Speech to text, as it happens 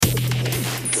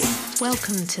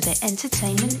Welcome to the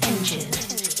Entertainment Engine.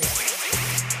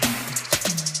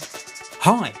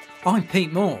 Hi, I'm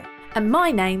Pete Moore. And my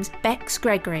name's Bex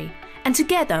Gregory. And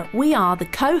together we are the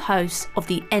co-hosts of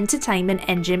the Entertainment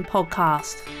Engine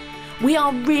podcast. We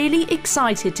are really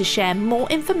excited to share more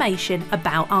information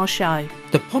about our show.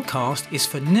 The podcast is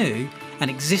for new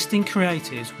and existing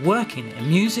creatives working in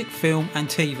music, film and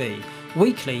TV.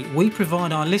 Weekly, we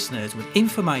provide our listeners with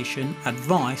information,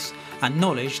 advice and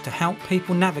knowledge to help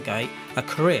people navigate a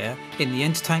career in the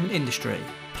entertainment industry.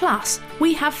 Plus,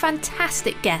 we have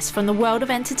fantastic guests from the world of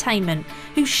entertainment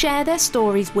who share their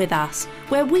stories with us,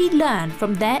 where we learn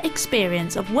from their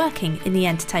experience of working in the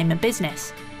entertainment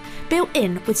business, built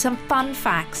in with some fun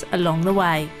facts along the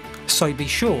way. So be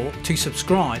sure to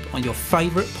subscribe on your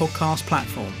favourite podcast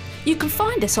platform. You can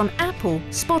find us on Apple,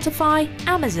 Spotify,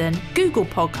 Amazon, Google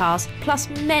Podcasts, plus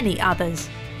many others.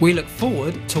 We look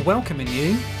forward to welcoming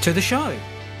you to the show.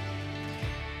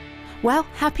 Well,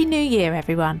 Happy New Year,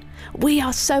 everyone. We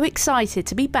are so excited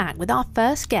to be back with our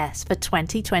first guest for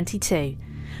 2022.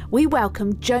 We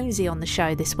welcome Jonesy on the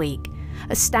show this week,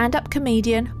 a stand-up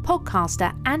comedian,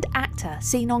 podcaster and actor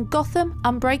seen on Gotham,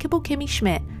 Unbreakable Kimmy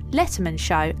Schmidt, Letterman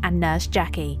Show and Nurse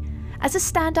Jackie. As a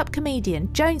stand-up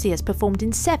comedian, Jonesy has performed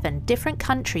in 7 different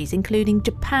countries, including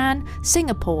Japan,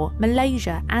 Singapore,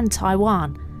 Malaysia and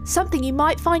Taiwan. Something you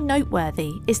might find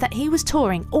noteworthy is that he was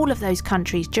touring all of those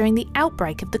countries during the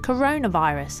outbreak of the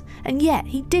coronavirus, and yet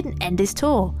he didn't end his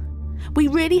tour. We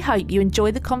really hope you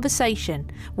enjoy the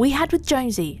conversation we had with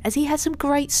Jonesy, as he has some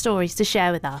great stories to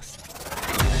share with us.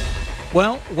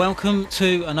 Well, welcome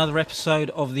to another episode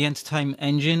of the Entertainment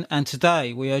Engine, and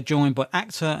today we are joined by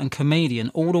actor and comedian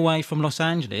all the way from Los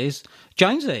Angeles,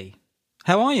 Jonesy.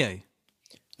 How are you?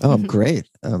 Oh, I'm great.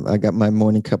 I got my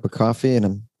morning cup of coffee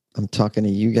and I'm talking to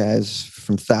you guys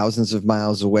from thousands of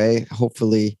miles away.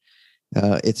 Hopefully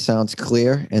it sounds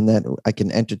clear and that I can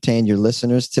entertain your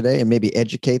listeners today and maybe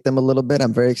educate them a little bit.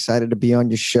 I'm very excited to be on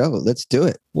your show. Let's do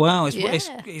it. Well,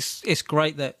 it's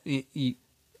great that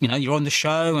you know, you're on the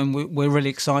show, and we're really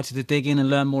excited to dig in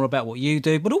and learn more about what you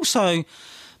do, but also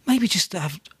maybe just to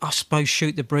have, I suppose,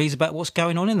 shoot the breeze about what's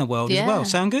going on in the world as well.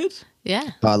 Sound good? Yeah.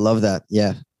 Oh, I love that.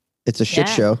 Yeah. It's a shit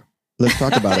show. Let's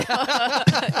talk about it.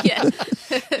 Yeah.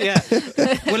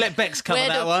 We'll let Bex cover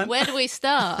that one. Where do we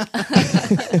start?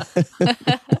 I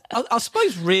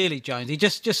suppose really, Jonesy,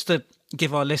 just to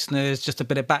give our listeners just a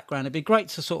bit of background, it'd be great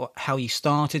to sort of how you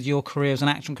started your career as an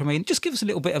action comedian. Just give us a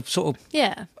little bit of sort of,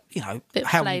 you know, bit of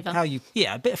flavour. A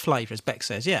bit of flavour, as Bex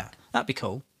says. Yeah, that'd be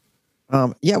cool.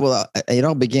 It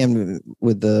all began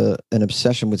with an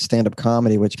obsession with stand-up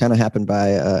comedy, which kind of happened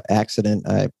by accident.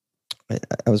 I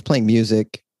was playing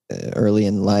music early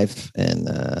in life, and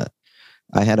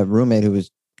I had a roommate who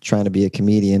was trying to be a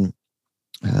comedian,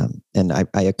 and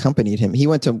I accompanied him. He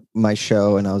went to my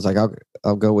show, and I was like,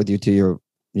 I'll go with you to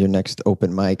your next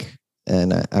open mic.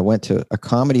 And I went to a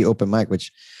comedy open mic,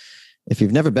 which, if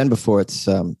you've never been before, it's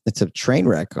a train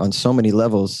wreck on so many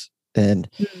levels,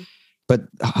 but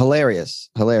hilarious,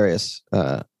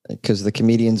 because the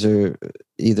comedians are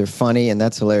either funny and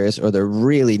that's hilarious, or they're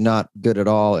really not good at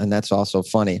all and that's also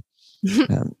funny.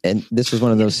 And this was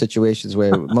one of those situations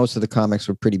where most of the comics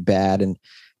were pretty bad, and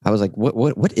I was like,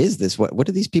 what is this? What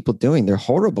are these people doing? They're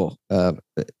horrible.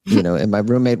 And my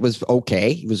roommate was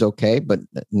okay. He was okay, but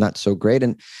not so great.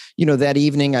 And, that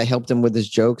evening I helped him with his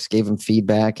jokes, gave him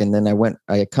feedback. And then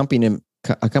I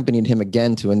accompanied him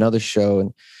again to another show.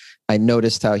 And I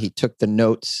noticed how he took the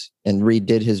notes and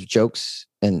redid his jokes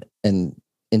and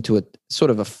into a sort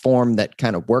of a form that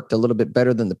kind of worked a little bit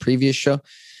better than the previous show.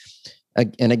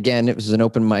 And again, it was an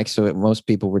open mic, so most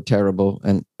people were terrible.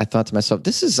 And I thought to myself,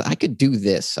 I could do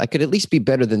this. I could at least be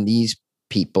better than these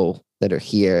people that are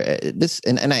here.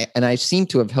 And I seem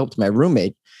to have helped my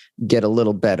roommate get a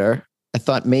little better. I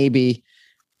thought maybe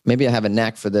I have a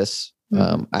knack for this.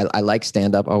 I like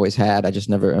stand-up, always had. I just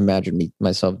never imagined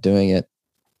myself doing it.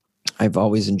 I've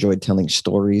always enjoyed telling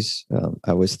stories.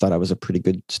 I always thought I was a pretty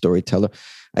good storyteller.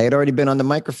 I had already been on the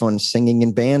microphone singing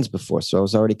in bands before, so I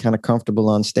was already kind of comfortable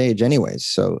on stage anyways.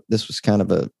 So this was kind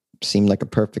of seemed like a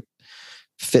perfect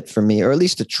fit for me, or at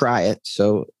least to try it.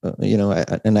 So,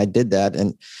 and I did that,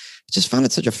 and I just found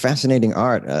it such a fascinating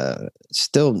art.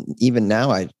 Still, even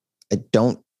now, I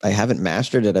haven't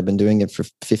mastered it. I've been doing it for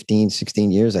 15,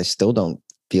 16 years. I still don't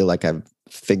feel like I've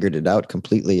figured it out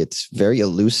completely. It's very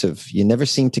elusive. You never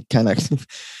seem to kind of,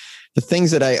 the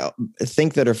things that I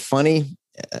think that are funny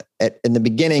in the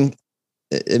beginning,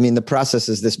 I mean, the process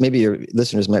is this, maybe your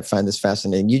listeners might find this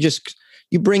fascinating.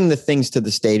 You bring the things to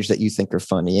the stage that you think are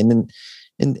funny. And then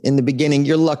in the beginning,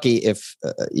 you're lucky if,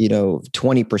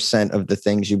 20% of the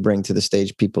things you bring to the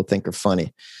stage, people think are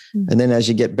funny. And then as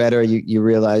you get better, you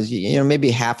realize,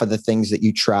 maybe half of the things that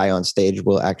you try on stage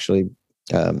will actually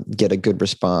get a good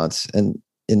response. And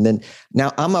then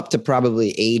now I'm up to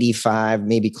probably 85,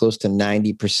 maybe close to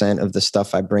 90% of the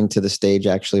stuff I bring to the stage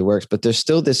actually works. But there's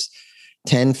still this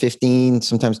 10, 15,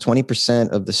 sometimes 20%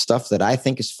 of the stuff that I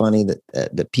think is funny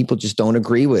that people just don't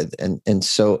agree with. And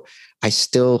so I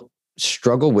still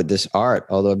struggle with this art,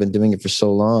 although I've been doing it for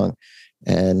so long.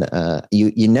 And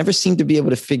you never seem to be able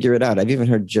to figure it out. I've even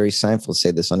heard Jerry Seinfeld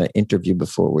say this on an interview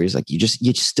before, where he's like,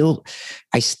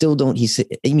 I still don't, he said,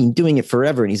 doing it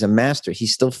forever and he's a master. He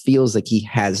still feels like he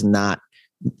has not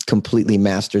completely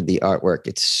mastered the artwork.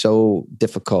 It's so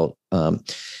difficult.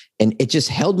 And it just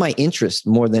held my interest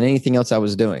more than anything else I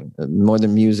was doing, more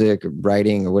than music or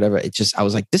writing or whatever. I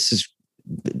was like, this is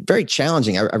very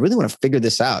challenging. I really want to figure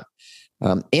this out.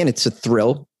 And it's a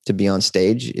thrill to be on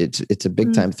stage. It's a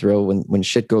big time thrill when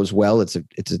shit goes well. It's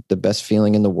the best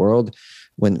feeling in the world.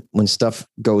 When stuff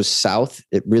goes south,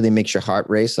 it really makes your heart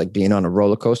race, like being on a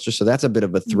roller coaster. So that's a bit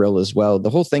of a thrill as well. The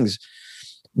whole thing's,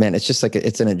 man, it's just like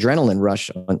it's an adrenaline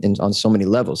rush on so many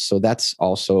levels. So that's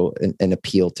also an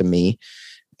appeal to me.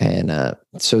 And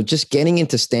so just getting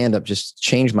into stand-up just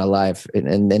changed my life.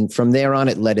 And then from there on,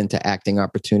 it led into acting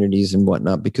opportunities and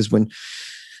whatnot. Because when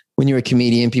you're a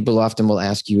comedian, people often will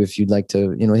ask you if you'd like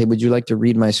to, hey, would you like to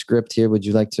read my script here? Would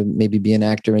you like to maybe be an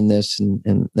actor in this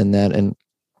and that? And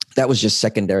that was just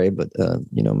secondary. But,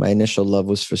 my initial love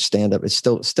was for stand-up. It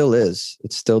still is.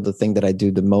 It's still the thing that I do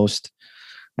the most.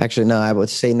 Actually, no, I would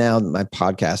say now my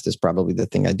podcast is probably the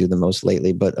thing I do the most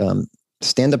lately. But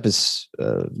stand-up is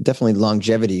definitely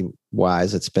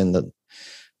longevity-wise. It's been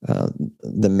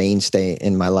the mainstay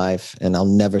in my life, and I'll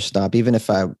never stop. Even if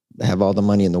I have all the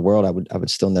money in the world, I would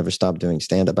still never stop doing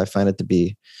stand-up. I find it to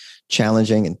be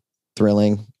challenging and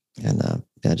thrilling, and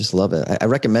I just love it. I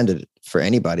recommend it for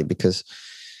anybody because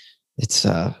it's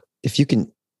if you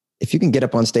can get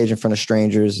up on stage in front of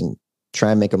strangers and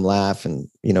try and make them laugh and,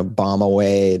 bomb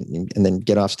away and then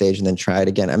get off stage and then try it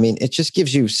again. I mean, it just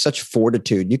gives you such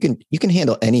fortitude. You can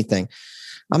handle anything.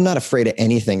 I'm not afraid of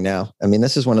anything now. I mean,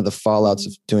 this is one of the fallouts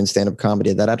of doing stand-up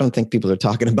comedy that I don't think people are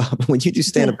talking about. But when you do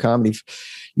stand-up comedy,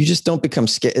 you just don't become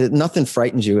scared. Nothing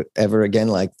frightens you ever again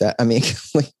like that. I mean,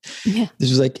 this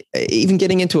is like even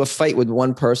getting into a fight with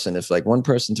one person. If like one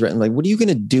person threatened, like, what are you going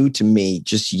to do to me?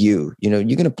 Just you, you're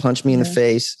going to punch me in the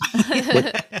face.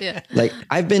 Like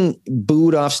I've been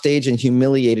booed off stage and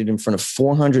humiliated in front of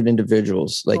 400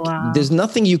 individuals. Like there's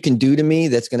nothing you can do to me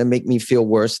that's going to make me feel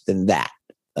worse than that.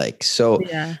 Like, so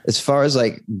as far as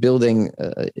like building,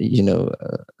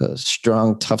 a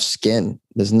strong, tough skin,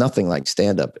 there's nothing like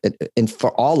stand-up. And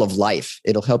for all of life,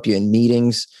 it'll help you in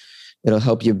meetings. It'll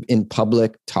help you in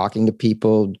public, talking to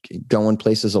people, going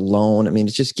places alone. I mean,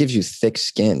 it just gives you thick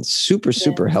skin. Super,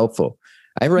 super helpful.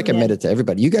 I recommend it to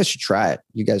everybody. You guys should try it.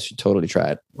 You guys should totally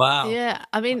try it. Wow. Yeah.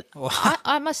 I mean,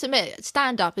 I must admit,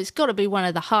 stand-up, it's got to be one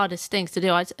of the hardest things to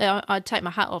do. I'd take my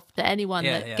hat off to anyone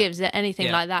that gives it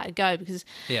anything like that a go, because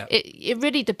it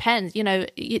really depends.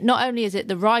 Not only is it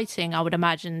the writing, I would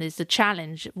imagine, is the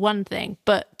challenge, one thing,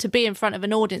 but to be in front of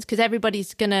an audience, because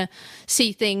everybody's going to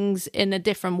see things in a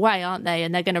different way, aren't they?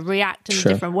 And they're going to react in a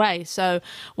different way. So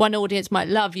one audience might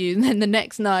love you, and then the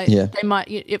next night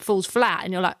it falls flat,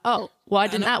 and you're like, oh, why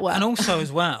didn't that work? And also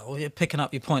as well, picking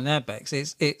up your point there, Bex,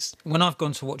 it's when I've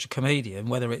gone to watch a comedian,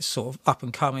 whether it's sort of up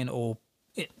and coming or,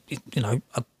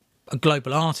 a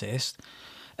global artist,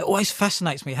 it always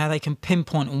fascinates me how they can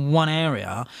pinpoint on one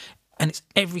area and it's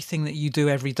everything that you do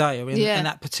every day. I mean, in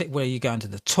that particular, whether you go into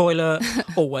the toilet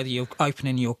or whether you're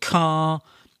opening your car.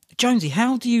 Jonesy,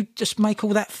 how do you just make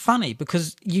all that funny?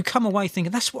 Because you come away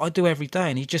thinking, that's what I do every day,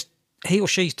 and he or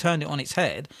she's turned it on its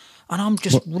head, and I'm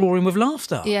just roaring with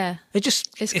laughter. Yeah.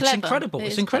 It's incredible.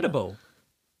 It's incredible.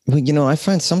 Well, I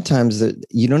find sometimes that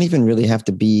you don't even really have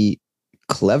to be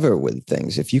clever with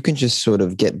things. If you can just sort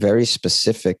of get very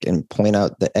specific and point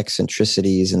out the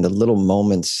eccentricities and the little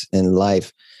moments in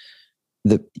life,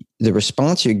 the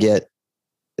response you get,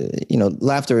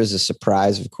 laughter is a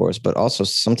surprise, of course, but also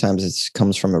sometimes it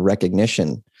comes from a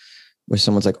recognition where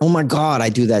someone's like, oh my God, I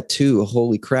do that too.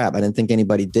 Holy crap. I didn't think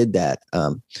anybody did that.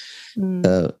 I've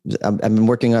been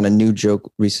working on a new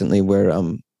joke recently where,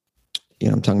 I'm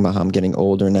talking about how I'm getting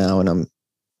older now and I'm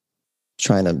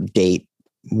trying to date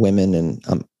women,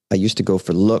 and I used to go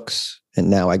for looks and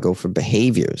now I go for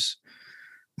behaviors.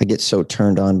 I get so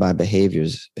turned on by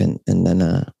behaviors. And then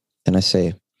I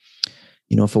say,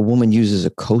 if a woman uses a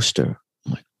coaster,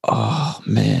 I'm like, oh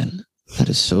man, that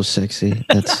is so sexy.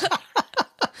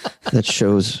 that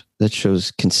shows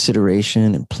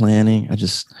consideration and planning. I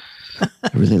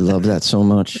really love that so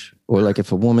much. Or like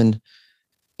if a woman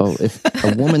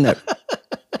that,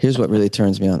 here's what really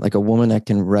turns me on, like a woman that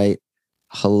can write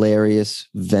hilarious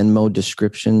Venmo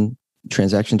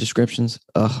transaction descriptions.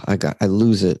 Oh, I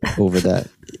lose it over that,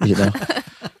 you know?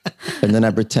 And then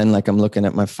I pretend like I'm looking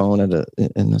at my phone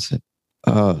and I said,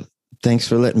 oh, thanks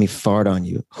for letting me fart on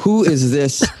you. Who is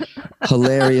this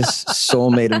hilarious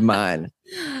soulmate of mine?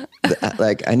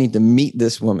 Like, I need to meet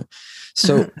this woman.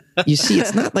 So you see,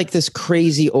 it's not like this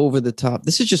crazy over the top.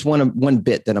 This is just one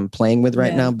bit that I'm playing with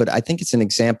right now, but I think it's an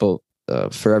example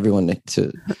for everyone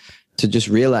to just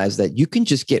realize that you can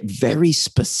just get very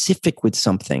specific with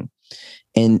something,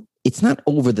 and it's not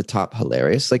over the top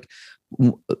hilarious. Like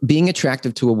being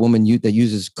attractive to a woman that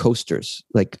uses coasters,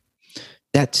 like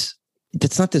that's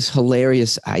not this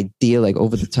hilarious idea, like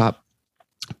over the top,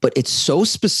 but it's so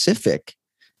specific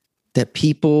that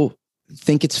people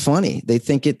think it's funny. They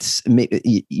think it's,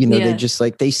 you know, they just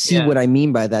like, they see what I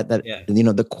mean by that, you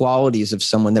know, the qualities of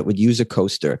someone that would use a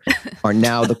coaster are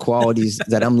now the qualities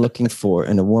that I'm looking for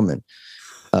in a woman.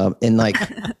 And like,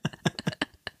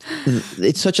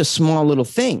 it's such a small little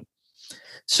thing.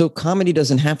 So comedy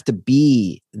doesn't have to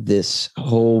be this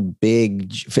whole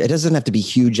big, it doesn't have to be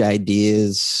huge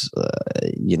ideas,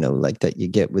 you know, like that you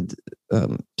get with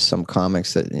some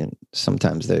comics that, you know,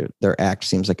 sometimes their act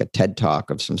seems like a TED talk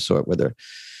of some sort, where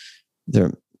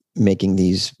they're making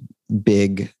these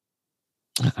big,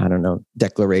 I don't know,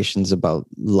 declarations about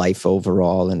life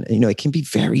overall. And, you know, it can be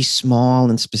very small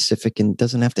and specific and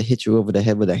doesn't have to hit you over the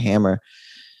head with a hammer.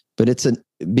 But if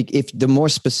the more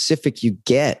specific you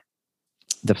get,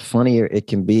 the funnier it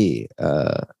can be.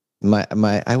 I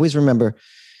always remember,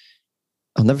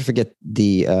 I'll never forget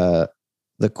a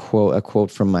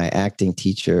quote from my acting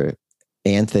teacher,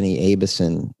 Anthony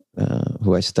Abison,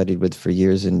 who I studied with for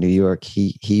years in New York.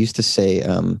 He used to say,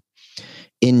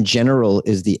 in general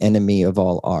is the enemy of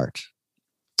all art.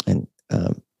 And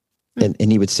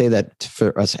he would say that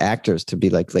for us actors to be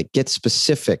like get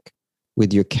specific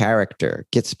with your character,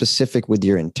 get specific with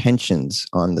your intentions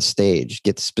on the stage,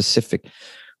 get specific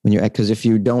when you're, because if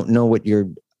you don't know what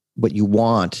you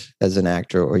want as an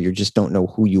actor, or you just don't know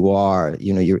who you are,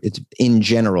 you know, it's in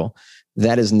general,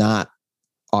 that is not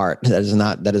art. That is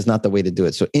not the way to do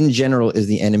it. So in general is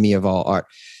the enemy of all art.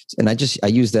 And I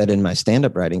use that in my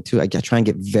stand-up writing too. I try and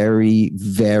get very,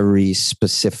 very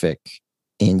specific,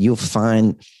 and you'll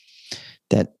find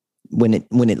that when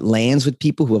it lands with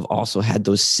people who have also had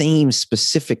those same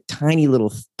specific, tiny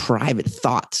little private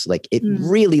thoughts, like it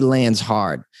really lands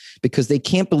hard because they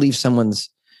can't believe someone's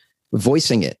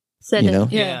voicing it. Said you know?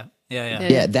 Yeah.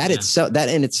 That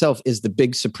in itself is the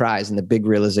big surprise and the big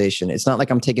realization. It's not like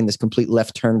I'm taking this complete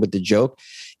left turn with the joke.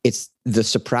 It's the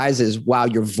surprise is, wow,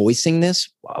 you're voicing this.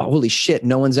 Holy shit.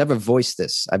 No one's ever voiced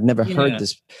this. I've never heard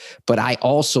this, but I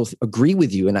also agree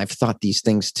with you. And I've thought these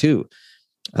things too.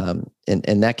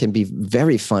 And that can be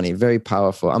very funny, very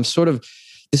powerful.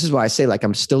 This is why I say, like,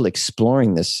 I'm still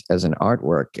exploring this as an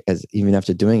artwork, even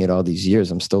after doing it all these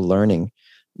years, I'm still learning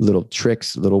little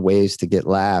tricks, little ways to get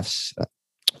laughs,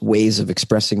 ways of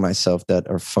expressing myself that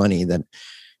are funny, that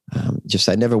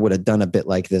I never would have done a bit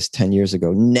like this 10 years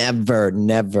ago. Never.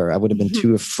 I would have been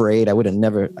too afraid. I would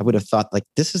have thought, like,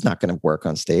 this is not going to work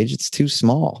on stage. It's too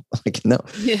small. Like, no,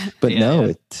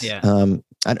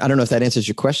 I don't know if that answers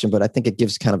your question, but I think it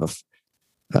gives kind of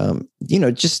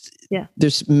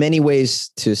there's many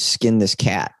ways to skin this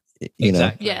cat, you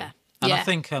know? Yeah. And I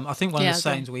think one of the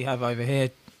sayings we have over here,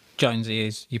 Jonesy,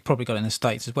 is, you've probably got it in the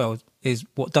States as well, is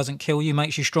what doesn't kill you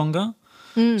makes you stronger.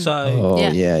 We say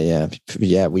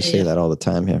that all the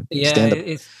time here.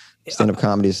 Stand-up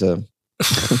comedy is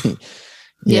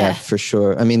for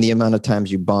sure. I mean, the amount of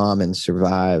times you bomb and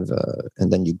survive,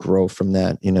 and then you grow from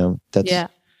that, you know, that's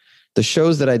the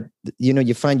shows that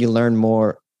you find you learn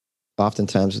more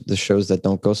oftentimes the shows that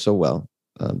don't go so well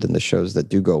than the shows that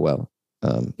do go well.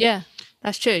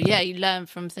 That's true. You learn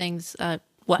from things, learn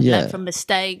from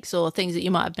mistakes or things that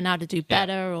you might have been able to do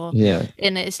better.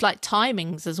 And it's like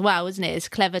timings as well, isn't it? It's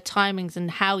clever timings and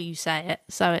how you say it.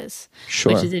 So it's,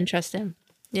 which is interesting.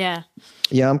 Yeah.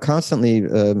 Yeah. I'm constantly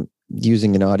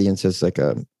using an audience as like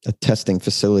a testing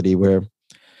facility where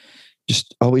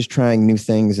just always trying new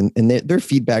things, and their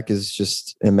feedback is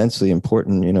just immensely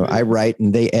important. You know, I write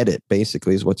and they edit,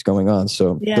 basically, is what's going on.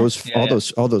 So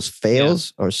all those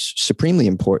fails are supremely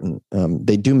important.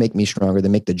 They do make me stronger. They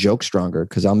make the joke stronger,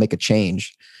 because I'll make a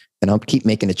change, and I'll keep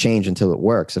making a change until it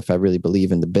works if I really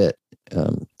believe in the bit.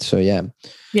 I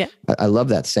love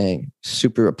that saying.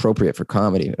 Super appropriate for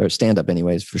comedy or stand up,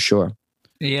 anyways, for sure.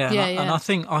 And I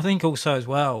think also as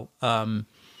well.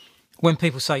 when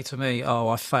people say to me, "Oh,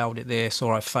 I failed at this,"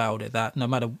 or "I failed at that," no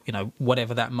matter,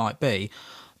 whatever that might be,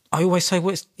 I always say,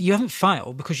 well, you haven't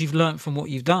failed because you've learned from what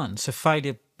you've done. So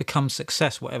failure becomes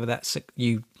success, whatever that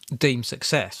you deem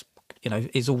success,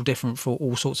 is all different for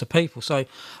all sorts of people. So I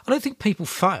don't think people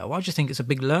fail. I just think it's a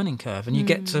big learning curve, and you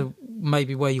get to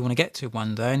maybe where you want to get to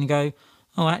one day, and you go,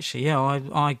 "Oh, actually, yeah,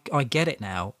 I get it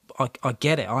now. I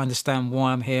get it. I understand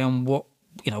why I'm here and what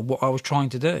I was trying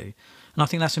to do." And I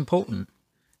think that's important.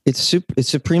 It's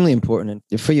supremely important.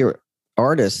 And for your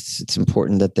artists, it's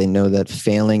important that they know that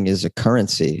failing is a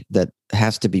currency that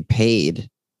has to be paid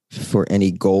for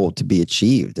any goal to be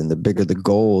achieved. And the bigger the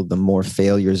goal, the more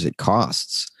failures it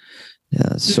costs.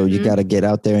 So you got to get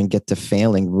out there and get to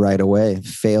failing right away.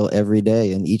 Fail every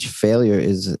day, and each failure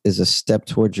is a step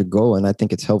towards your goal. And I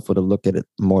think it's helpful to look at it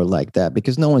more like that,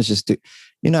 because no one's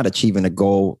you're not achieving a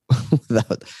goal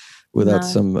without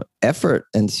some effort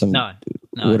and some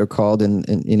what are called, and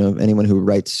anyone who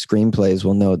writes screenplays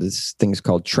will know this thing's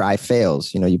called try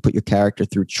fails. You put your character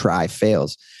through try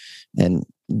fails, and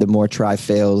the more try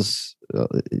fails,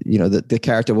 the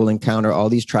character will encounter all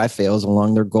these try fails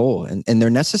along their goal, and they're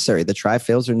necessary. The try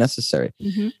fails are necessary.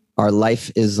 Our life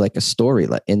is like a story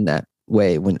in that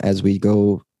way. As we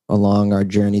go along our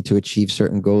journey to achieve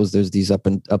certain goals, there's these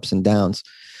ups and downs.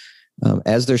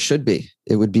 As there should be.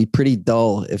 It would be pretty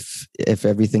dull if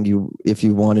everything if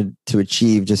you wanted to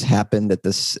achieve just happened at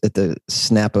the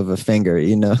snap of a finger,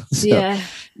 So,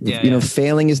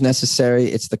 failing is necessary.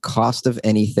 It's the cost of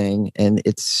anything, and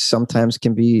it's sometimes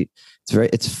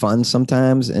it's fun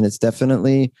sometimes, and it's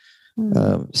definitely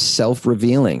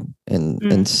self-revealing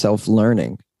and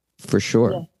self-learning for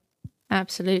sure. Yeah.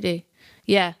 Absolutely.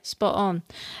 Yeah, spot on.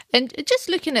 And just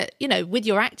looking at, with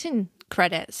your acting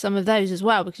credits, some of those as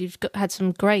well, because you've had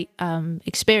some great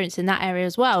experience in that area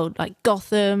as well, like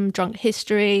Gotham, Drunk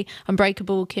History,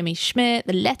 Unbreakable, Kimmy Schmidt,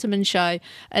 The Letterman Show,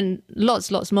 and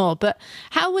lots more. But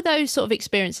how were those sort of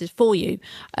experiences for you?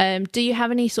 Do you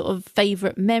have any sort of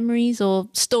favourite memories or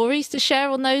stories to share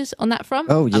on that front?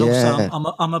 Oh, yeah. And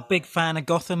also, I'm a big fan of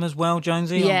Gotham as well,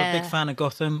 Jonesy. Yeah. I'm a big fan of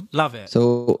Gotham. Love it.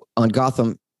 So on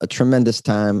Gotham, a tremendous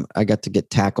time. I got to get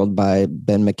tackled by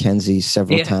Ben McKenzie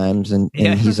several times, and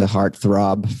he's a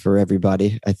heartthrob for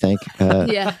everybody, I think.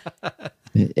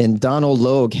 And Donald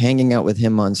Logue, hanging out with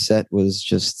him on set was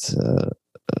just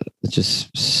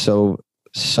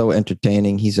so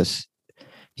entertaining. He's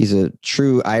a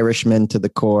true Irishman to the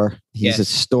core. He's a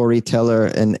storyteller,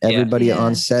 and everybody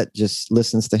on set just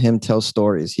listens to him tell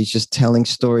stories. He's just telling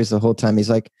stories the whole time. He's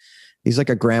like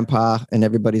a grandpa, and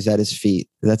everybody's at his feet.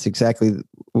 That's exactly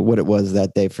what it was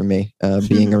that day for me,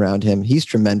 being around him. He's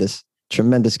tremendous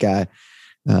guy.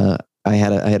 I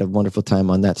had a wonderful time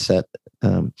on that set.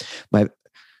 I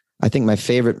think my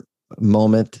favorite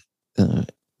moment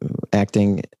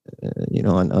acting,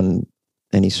 on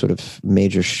any sort of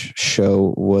major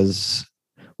show was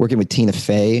working with Tina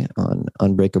Fey on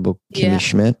Unbreakable Kimmy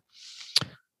Schmidt.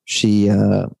 She's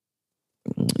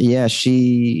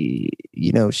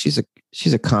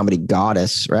a comedy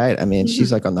goddess, right? I mean,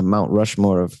 she's like on the Mount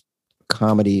Rushmore of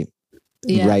comedy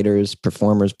writers,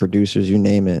 performers, producers, you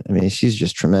name it. I mean, she's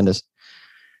just tremendous.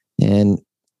 And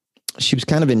she was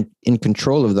kind of in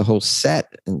control of the whole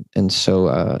set. And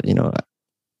so,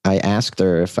 I asked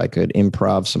her if I could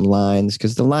improv some lines,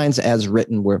 because the lines as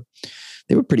written were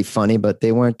pretty funny, but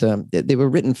they weren't, they were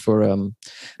written for,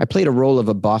 I played a role of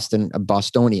a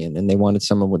Bostonian, and they wanted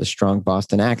someone with a strong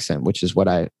Boston accent, which is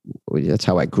that's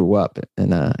how I grew up.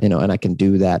 And, and I can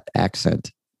do that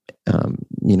accent,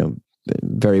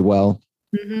 very well.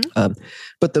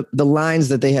 But the lines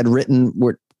that they had written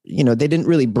were, they didn't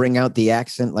really bring out the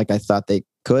accent like I thought they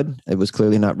could. It was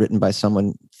clearly not written by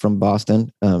someone from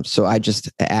Boston. So I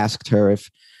just asked her if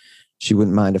she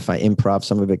wouldn't mind if I improv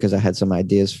some of it, because I had some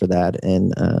ideas for that.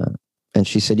 And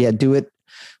she said, yeah, do it.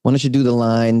 Why don't you do the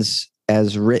lines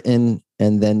as written,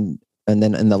 and then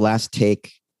in the last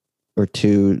take or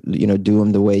two, do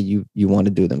them the way you want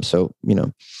to do them. So,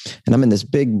 and I'm in this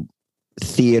big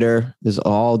theater. There's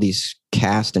all these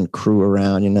cast and crew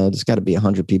around, there's got to be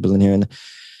 100 people in here. And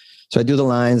so I do the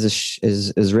lines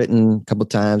as written a couple of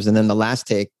times. And then the last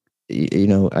take, I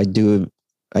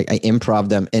improv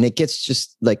them, and it gets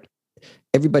just like,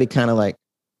 everybody kind of like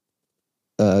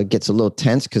gets a little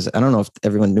tense, because I don't know if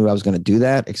everyone knew I was going to do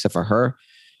that except for her.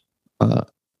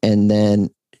 And then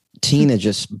Tina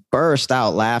just burst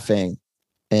out laughing,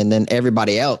 and then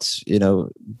everybody else,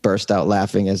 burst out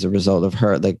laughing as a result of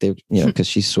her. Like because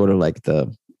she's sort of like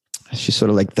the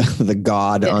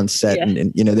god on set,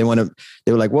 and they were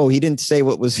like, whoa, he didn't say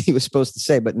what he was supposed to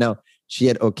say, but no. She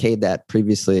had okayed that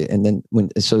previously. And then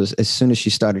as soon as she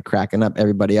started cracking up,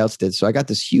 everybody else did. So I got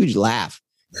this huge laugh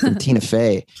from Tina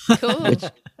Fey. Cool.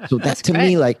 So that to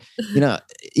me, like,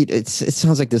 it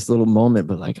sounds like this little moment,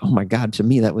 but like, oh my God, to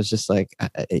me, that was just like,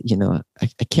 I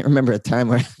can't remember a time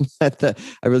where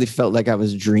I really felt like I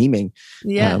was dreaming.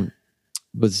 Yeah.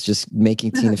 Was just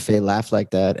making Tina Fey laugh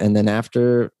like that. And then at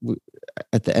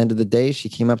the end of the day, she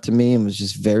came up to me and was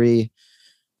just very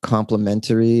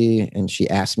complimentary. And she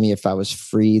asked me if I was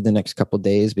free the next couple of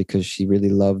days because she really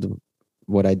loved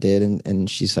what I did. And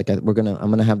she's like, I'm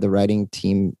going to have the writing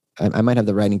team. I might have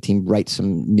the writing team write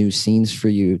some new scenes for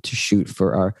you to shoot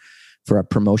for our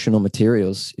promotional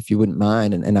materials, if you wouldn't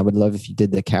mind. And I would love if you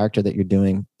did the character that you're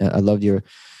doing. I loved your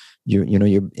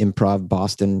improv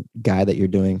Boston guy that you're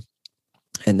doing.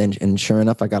 And sure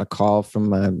enough, I got a call from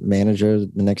my manager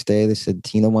the next day. They said,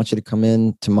 Tina wants you to come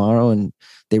in tomorrow, and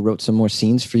they wrote some more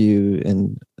scenes for you.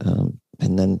 And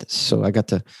then so I got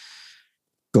to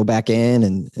go back in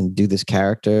and do this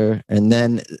character. And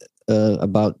then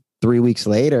about 3 weeks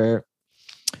later,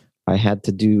 I had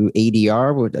to do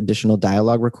ADR with additional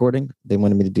dialogue recording. They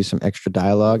wanted me to do some extra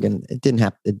dialogue, and it didn't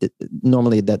happen.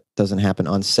 Normally that doesn't happen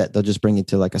on set. They'll just bring you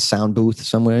to like a sound booth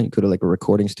somewhere. You go to like a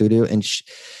recording studio, and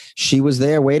she was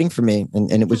there waiting for me.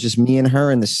 And it was just me and her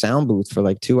in the sound booth for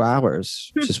like 2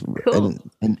 hours. Just cool.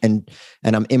 and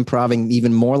I'm improvising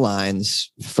even more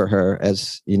lines for her,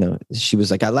 as she was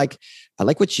like, I like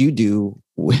what you do.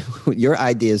 Your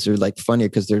ideas are like funnier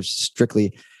because they're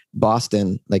strictly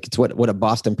Boston, like it's what a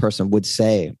Boston person would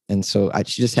say. And so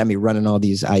she just had me running all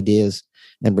these ideas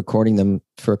and recording them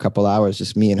for a couple hours,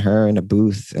 just me and her in a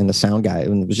booth and the sound guy.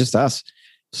 And it was just us.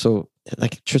 So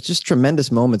like just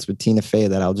tremendous moments with Tina Fey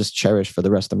that I'll just cherish for the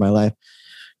rest of my life.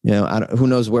 Who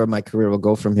knows where my career will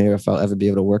go from here, if I'll ever be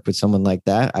able to work with someone like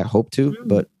that. I hope to,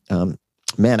 but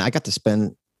man, I got to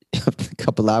spend a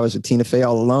couple hours with Tina Fey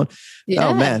all alone. Yeah.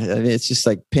 Oh man, I mean, it's just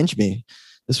like pinch me.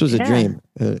 This was a dream.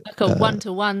 Like a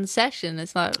one-to-one session.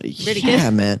 It's like really good.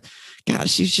 Yeah, man. God,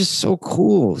 she's just so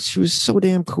cool. She was so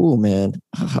damn cool, man.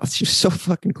 Oh, she was so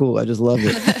fucking cool. I just loved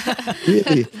it.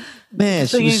 Really. Man,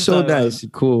 she was so nice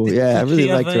and cool. Yeah, I really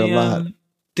liked her a lot.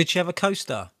 Did she have a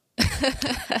co-star?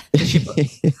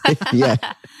 Yeah.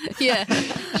 Yeah.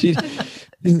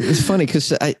 It's funny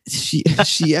because she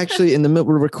actually in the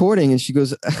middle of recording, and she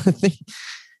goes,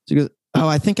 oh,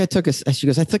 I think I took a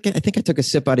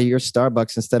sip out of your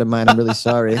Starbucks instead of mine. I'm really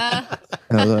sorry. I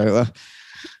was like,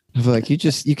 well,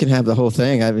 you can have the whole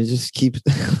thing. I mean, just keep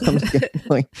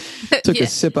took a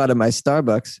sip out of my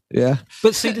Starbucks. Yeah.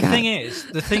 But see, the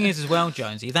thing is as well,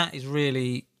 Jonesy, that is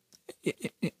really,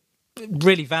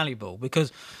 really valuable,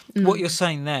 because what you're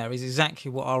saying there is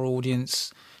exactly what our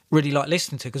audience really like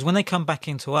listening to. Because when they come back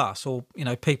into us, or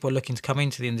people are looking to come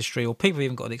into the industry, or people who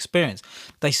even got the experience,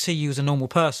 they see you as a normal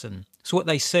person. So what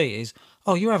they see is,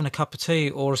 oh, you're having a cup of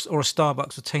tea or a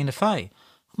Starbucks with Tina Fey.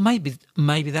 Maybe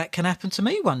that can happen to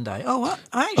me one day. Oh,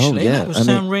 actually, that would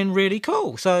sound really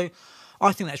cool. So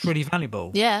I think that's really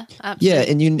valuable. Yeah,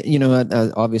 absolutely. Yeah,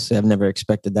 and obviously I've never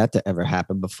expected that to ever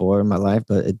happen before in my life,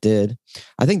 but it did.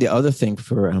 I think the other thing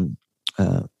for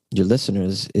your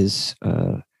listeners is,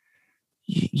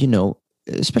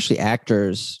 especially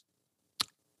actors,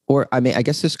 or I mean, I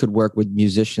guess this could work with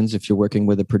musicians if you're working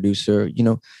with a producer,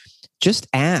 just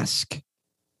ask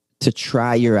to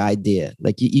try your idea.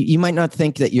 Like you might not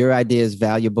think that your idea is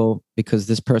valuable because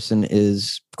this person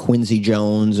is Quincy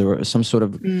Jones or some sort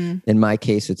of, in my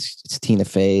case, it's Tina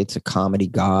Fey, it's a comedy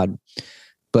god,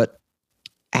 but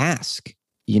ask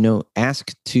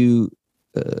to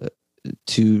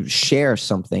share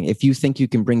something. If you think you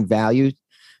can bring value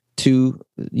to,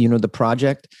 the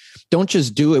project, don't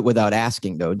just do it without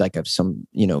asking though, like of some,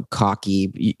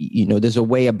 cocky, there's a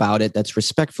way about it that's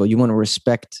respectful. You want to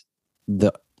respect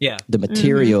the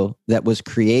material that was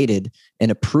created and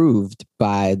approved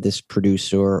by this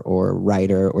producer or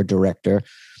writer or director.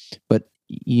 But,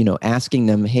 asking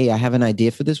them, hey, I have an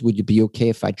idea for this. Would you be okay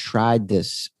if I tried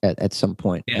this at some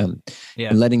point? And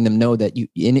letting them know that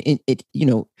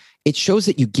it shows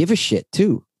that you give a shit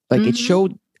too. Like it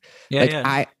showed,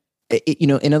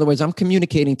 in other words, I'm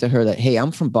communicating to her that, hey,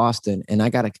 I'm from Boston and I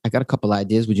got a couple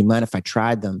ideas. Would you mind if I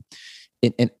tried them?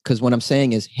 And because what I'm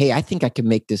saying is, hey, I think I can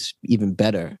make this even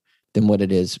better than what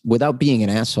it is without being an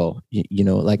asshole,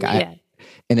 and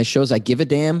it shows I give a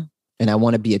damn and I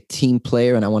want to be a team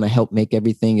player and I want to help make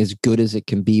everything as good as it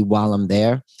can be while I'm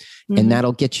there. And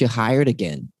that'll get you hired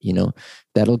again.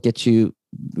 That'll get you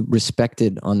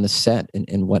respected on the set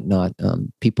and whatnot.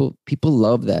 People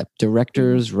love that.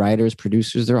 Directors, writers,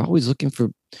 producers, they're always looking for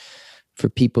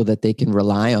people that they can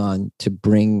rely on to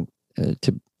bring,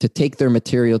 to take their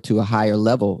material to a higher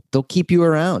level. They'll keep you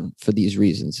around for these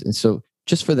reasons. And so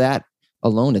just for that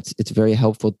alone, it's very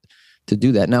helpful to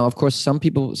do that. Now, of course, some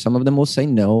of them will say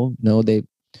no.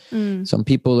 Some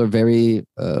people are very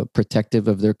protective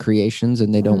of their creations,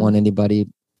 and they don't want anybody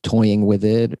toying with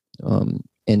it.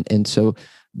 And so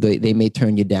they may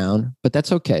turn you down, but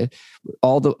that's okay.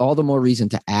 All the more reason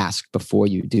to ask before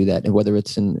you do that. And whether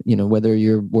it's whether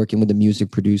you're working with a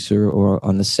music producer or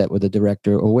on the set with a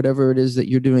director or whatever it is that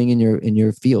you're doing in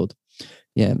your field.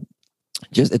 Yeah.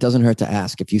 Just, it doesn't hurt to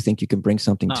ask if you think you can bring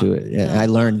something to it. Yeah, I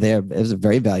learned there. It was a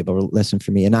very valuable lesson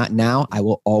for me. And now I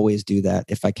will always do that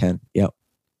if I can. Yep.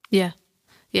 Yeah.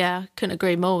 Yeah. Couldn't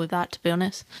agree more with that, to be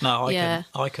honest. No,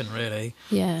 I can really.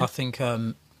 Yeah. I think,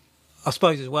 I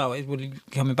suppose as well, it would,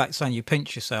 coming back to saying you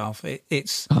pinch yourself,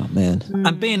 it's, oh man.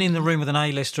 And being in the room with an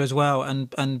A-lister as well,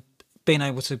 and being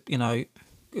able to,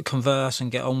 converse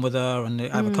and get on with her and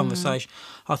have a conversation,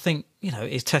 I think,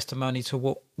 is testimony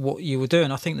to what you were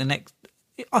doing. I think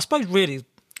I suppose really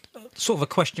sort of a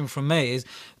question from me is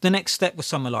the next step with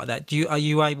someone like that. Are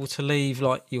you able to leave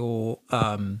like your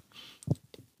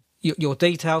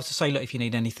details to say, look, if you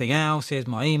need anything else, here's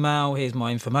my email, here's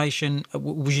my information.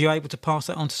 Was you able to pass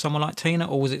that on to someone like Tina,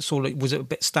 or was it a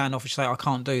bit standoffish to say, I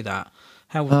can't do that?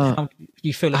 How do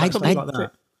you feel about stuff like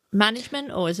that?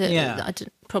 Management, or is it? Yeah.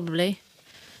 Probably.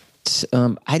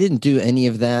 I didn't do any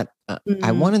of that.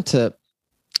 I wanted to.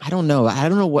 I don't know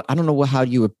how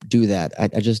you would do that.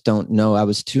 I just don't know. I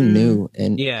was too new,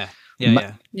 and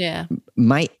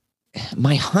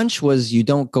my hunch was you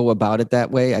don't go about it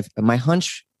that way. My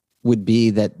hunch would be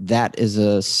that is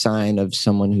a sign of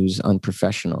someone who's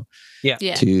unprofessional.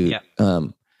 To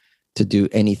do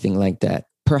anything like that.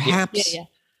 Perhaps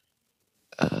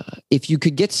if you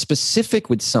could get specific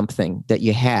with something that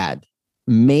you had,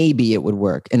 maybe it would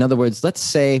work. In other words, let's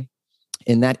say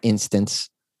in that instance,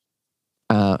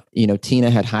 Tina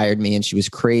had hired me and she was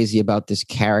crazy about this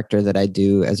character that I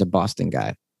do as a Boston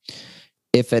guy.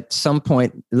 If at some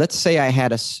point, let's say I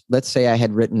had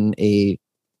written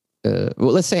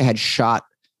let's say I had shot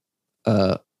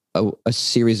a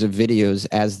series of videos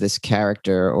as this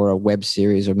character, or a web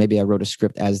series, or maybe I wrote a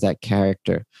script as that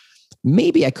character.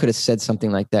 Maybe I could have said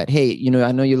something like that. Hey,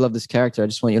 I know you love this character. I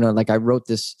just want you to know, like, I wrote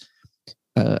this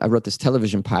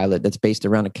television pilot that's based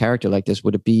around a character like this.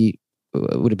 Would it be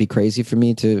crazy for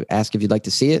me to ask if you'd like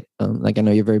to see it? Like, I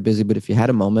know you're very busy, but if you had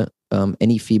a moment,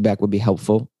 any feedback would be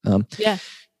helpful.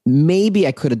 Maybe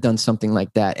I could have done something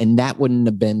like that, and that wouldn't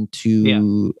have been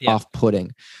too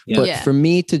off-putting. But for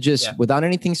me to just, without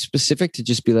anything specific, to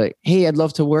just be like, hey, I'd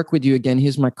love to work with you again.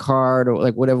 Here's my card, or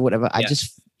like whatever. I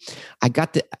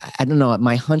don't know.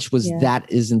 My hunch was that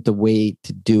isn't the way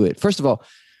to do it. First of all,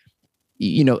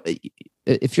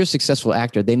 if you're a successful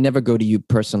actor, they never go to you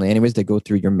personally. Anyways, they go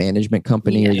through your management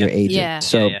company or your agent.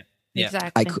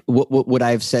 Exactly. Would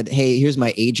I have said, hey, here's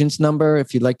my agent's number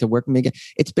if you'd like to work with me again?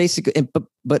 It's basically,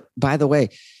 but by the way,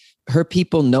 her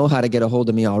people know how to get a hold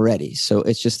of me already. So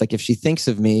it's just like, if she thinks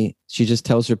of me, she just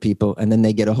tells her people and then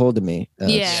they get a hold of me.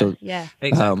 Exactly.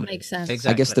 Makes sense. Exactly.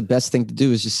 I guess the best thing to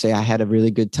do is just say, I had a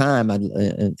really good time.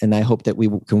 And I hope that we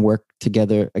can work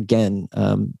together again.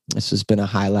 This has been a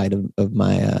highlight of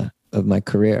my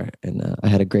career. And I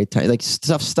had a great time. Like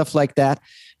stuff like that.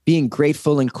 Being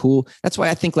grateful and cool. That's why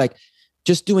I think, like,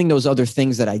 just doing those other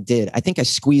things that I did, I think I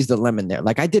squeezed the lemon there.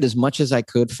 Like, I did as much as I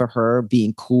could for her,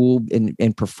 being cool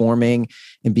and performing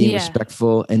and being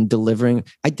respectful and delivering.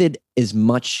 I did as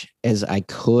much as I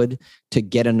could to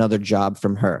get another job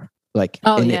from her. Like,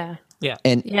 me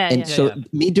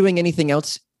doing anything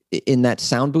else in that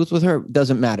sound booth with her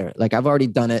doesn't matter. Like, I've already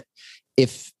done it.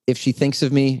 If she thinks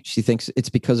of me, she thinks it's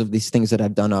because of these things that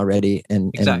I've done already.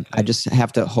 And I just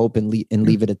have to hope and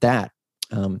leave it at that.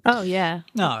 No,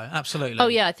 absolutely. Oh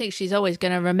yeah. I think she's always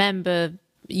going to remember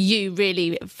you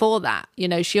really for that.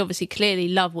 She obviously clearly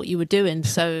loved what you were doing.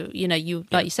 So, you,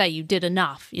 like you say, you did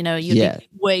enough, you're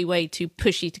way too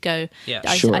pushy to go. Yeah,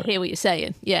 I hear what you're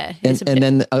saying. Yeah. And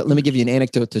then let me give you an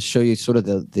anecdote to show you sort of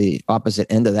the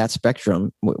opposite end of that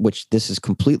spectrum, which this is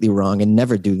completely wrong, and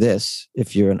never do this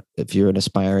if you're an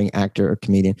aspiring actor or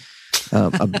comedian.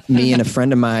 Me and a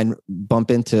friend of mine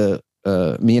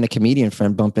me and a comedian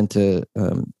friend bump into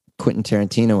Quentin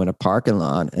Tarantino in a parking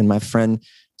lot, and my friend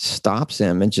stops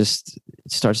him and just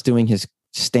starts doing his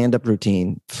stand-up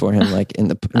routine for him, like in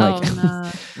the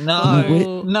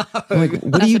no. Like,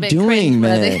 what are you doing,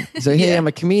 man? So, hey, I'm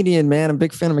a comedian, man. I'm a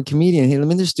big fan of a comedian. Hey, let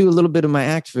me just do a little bit of my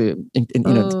act for you.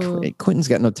 And Quentin's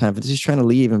got no time for this. He's trying to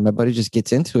leave, and my buddy just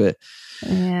gets into it.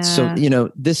 Yeah. So,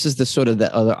 this is the sort of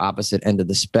the other opposite end of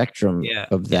the spectrum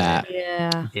of that.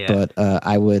 Yeah. But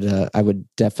I would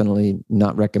definitely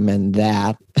not recommend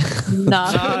that.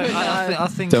 I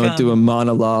think don't do a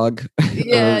monologue.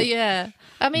 Yeah.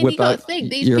 I mean, you got to think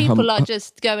these people are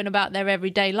just going about their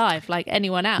everyday life like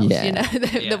anyone else. Yeah.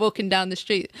 They're walking down the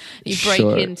street. You break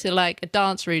into like a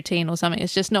dance routine or something.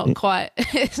 It's just not quite.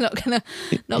 It's not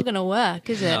gonna work,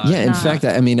 is it? Yeah. In fact,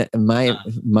 I mean,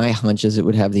 my hunch is it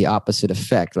would have the opposite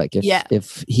effect. Like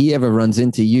if he ever runs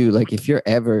into you, like if you're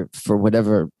ever, for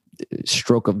whatever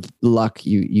stroke of luck,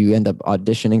 you end up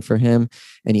auditioning for him,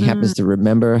 and he happens to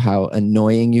remember how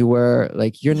annoying you were,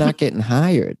 like you're not getting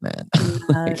hired, man.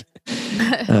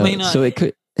 So it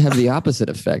could have the opposite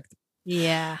effect.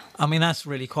 Yeah. I mean, that's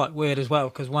really quite weird as well,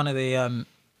 because one of the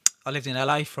I lived in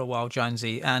LA for a while,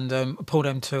 Jonesy, and pulled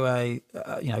into a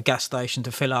gas station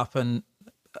to fill up, and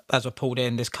as I pulled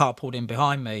in, this car pulled in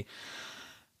behind me,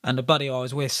 and the buddy I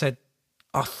was with said,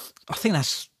 I think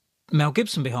that's Mel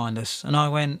Gibson behind us. And I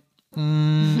went,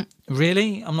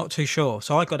 really? I'm not too sure.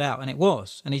 So I got out, and it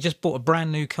was. And he just bought a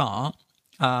brand new car.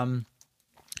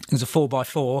 It was a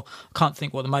 4x4. I can't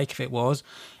think what the make of it was.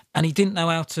 And he didn't know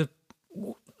how to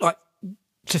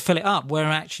fill it up,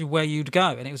 where you'd go.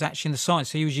 And it was actually in the side.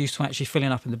 So he was used to actually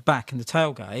filling up in the back in the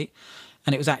tailgate.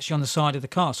 And it was actually on the side of the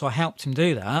car. So I helped him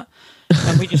do that.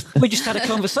 And we just had a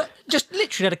conversation, just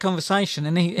literally had a conversation.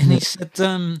 And he said,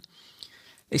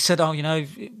 he said, "Oh, you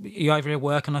over here at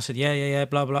work?" And I said, yeah,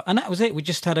 blah, blah. And that was it. We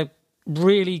just had a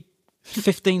really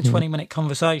 15, 20-minute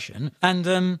conversation,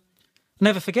 and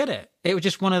never forget it. It was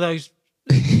just one of those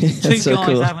two so guys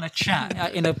cool. having a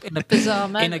chat in a Bizarre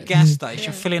moment. in a gas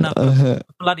station, filling up a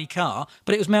bloody car.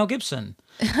 But it was Mel Gibson.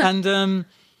 And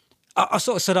I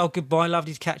sort of said, "Oh, goodbye,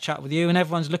 lovely to catch up with you." And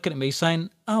everyone's looking at me saying,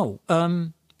 "Oh,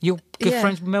 you're good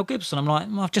friends with Mel Gibson." I'm like,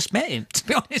 "Well, I've just met him, to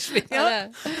be honest with you."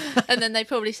 And then they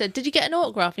probably said, "Did you get an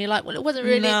autograph?" And you're like, "Well, it wasn't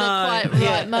really the quite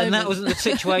right moment." And that wasn't the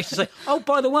situation to say, "Oh,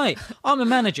 by the way, I'm a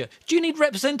manager. Do you need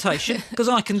representation? Because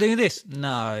I can do this."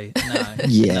 No.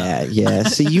 Yeah.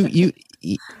 So you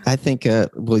I think,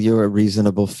 you're a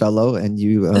reasonable fellow, and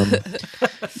you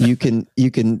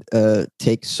can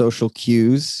take social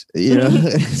cues,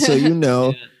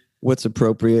 so what's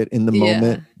appropriate in the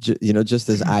moment, just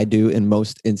as I do in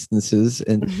most instances,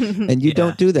 and you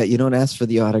don't do that. You don't ask for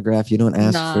the autograph. You don't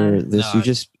ask for this. No.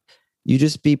 You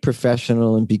just be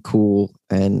professional and be cool,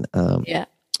 and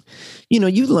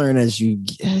you learn as you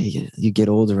get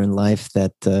older in life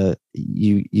that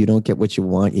you don't get what you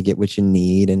want, you get what you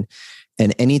need, and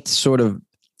any sort of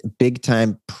big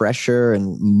time pressure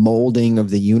and molding of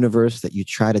the universe that you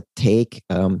try to take,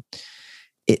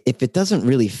 if it doesn't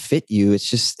really fit you,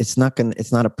 it's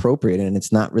not appropriate, and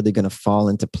it's not really going to fall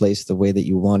into place the way that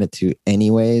you want it to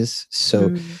anyways.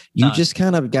 So you just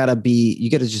kind of got to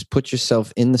just put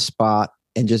yourself in the spot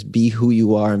and just be who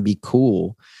you are and be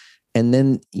cool. And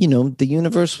then, the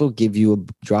universe will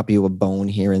drop you a bone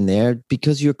here and there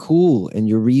because you're cool and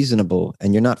you're reasonable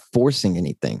and you're not forcing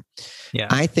anything. Yeah.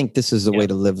 I think this is the way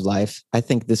to live life. I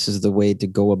think this is the way to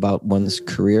go about one's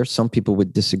career. Some people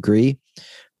would disagree,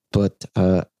 but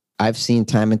I've seen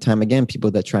time and time again people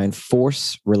that try and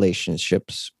force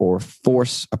relationships or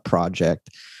force a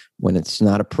project when it's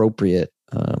not appropriate.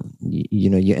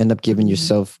 You end up giving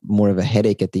yourself more of a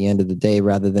headache at the end of the day,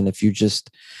 rather than if you just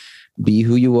be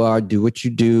who you are, do what you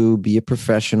do, be a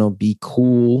professional, be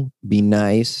cool, be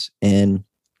nice, and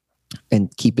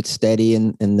keep it steady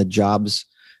in the jobs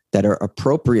that are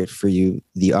appropriate for you.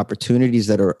 The opportunities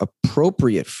that are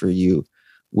appropriate for you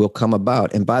will come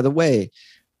about. And by the way,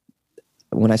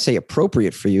 when I say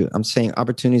appropriate for you, I'm saying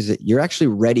opportunities that you're actually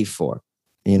ready for,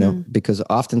 because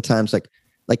oftentimes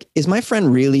like, is my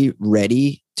friend really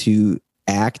ready to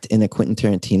act in a Quentin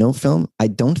Tarantino film? I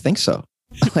don't think so.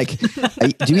 Like,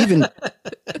 do you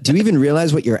even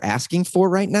realize what you're asking for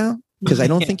right now? Because I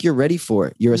don't think you're ready for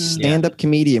it. You're a stand-up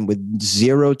comedian with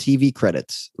 0 TV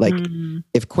credits. Like,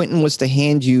 if Quentin was to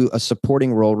hand you a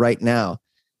supporting role right now,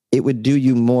 it would do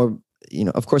you more.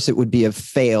 Of course, it would be a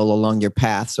fail along your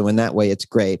path. So in that way, it's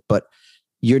great. But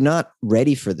you're not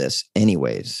ready for this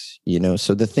anyways.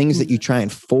 So the things that you try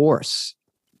and force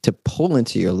to pull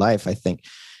into your life, I think,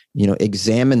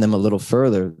 examine them a little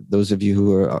further. Those of you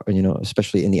who are,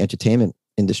 especially in the entertainment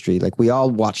industry, like we all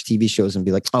watch TV shows and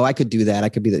be like, "Oh, I could do that. I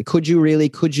could be that." Could you really?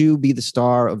 Could you be the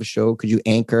star of a show? Could you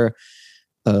anchor?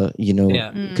 Could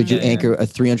you anchor a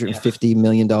 $350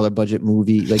 million budget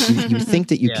movie? Like you think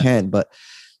that you can, but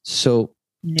so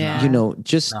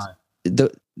just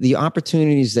the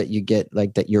opportunities that you get,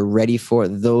 like that you're ready for,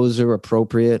 those are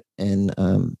appropriate, and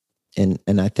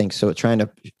I think so. Trying to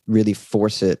really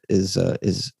force it is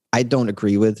I don't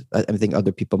agree with. I think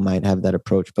other people might have that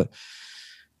approach, but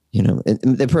and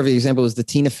the perfect example is the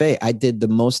Tina Fey. I did the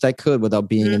most I could without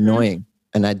being annoying.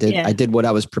 And I did what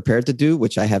I was prepared to do,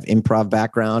 which I have improv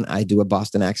background. I do a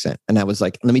Boston accent. And I was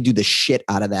like, let me do the shit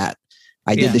out of that.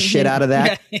 I did the shit out of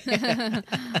that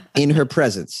in her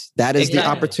presence. That is the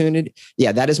opportunity.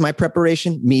 Yeah, that is my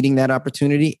preparation, meeting that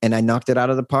opportunity. And I knocked it out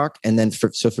of the park. And then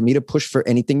for me to push for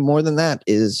anything more than that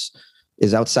is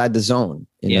outside the zone.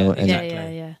 You know?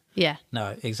 Exactly. Yeah.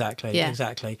 No, exactly. Yeah.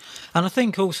 Exactly. And I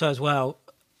think also as well,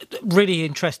 really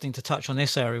interesting to touch on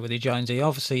this area with you, Jonesy.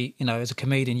 Obviously, you know, as a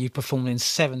comedian, you've performed in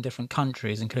 7 different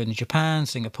countries, including Japan,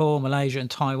 Singapore, Malaysia, and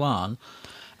Taiwan.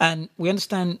 And we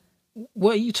understand,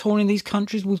 were you touring these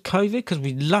countries with COVID? Because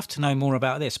we'd love to know more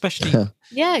about this, especially.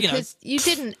 Yeah, because you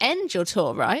didn't end your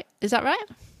tour, right? Is that right?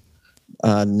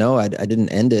 No, I didn't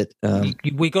end it.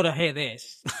 We got to hear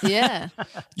this. Yeah.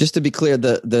 Just to be clear,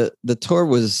 the tour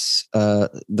was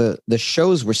the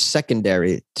shows were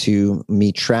secondary to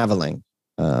me traveling.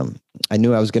 I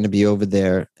knew I was going to be over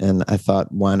there, and I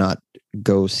thought, why not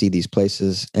go see these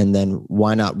places? And then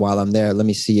why not, while I'm there, let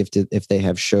me see if they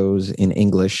have shows in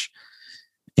English,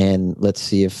 and let's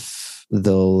see if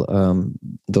they'll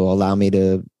allow me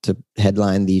to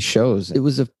headline these shows. It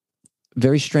was a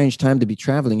very strange time to be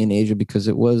traveling in Asia because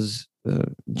it was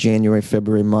January,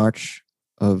 February, March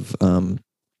of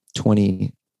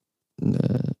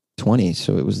 2020.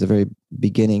 So it was the very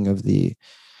beginning of the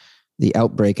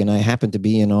outbreak, and I happened to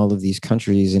be in all of these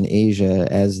countries in Asia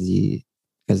as the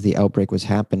outbreak was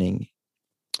happening.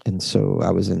 And so I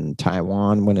was in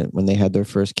Taiwan when they had their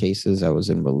first cases. I was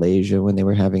in Malaysia when they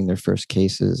were having their first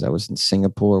cases. I was in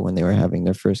Singapore when they were having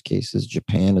their first cases,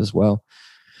 Japan as well.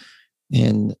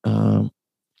 And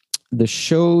the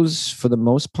shows, for the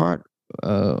most part,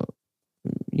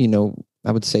 you know,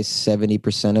 I would say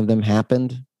 70% of them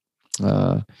happened.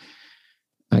 I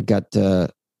got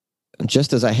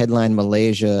just as I headlined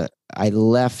Malaysia, I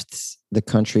left the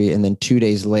country, and then 2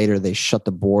 days later they shut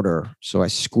the border. So I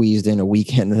squeezed in a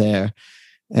weekend there,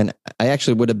 and I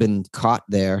actually would have been caught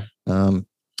there.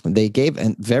 They gave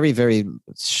a very, very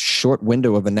short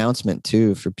window of announcement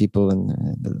too for people, and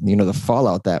you know, the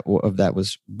fallout of that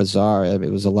was bizarre. It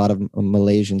was a lot of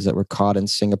Malaysians that were caught in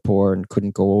Singapore and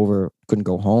couldn't go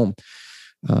home.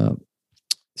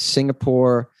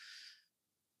 Singapore,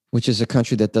 which is a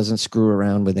country that doesn't screw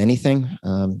around with anything.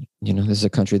 You know, this is a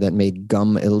country that made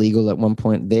gum illegal at one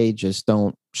point. They just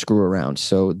don't screw around.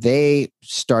 So they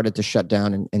started to shut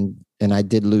down, and I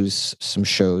did lose some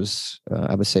shows.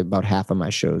 I would say about half of my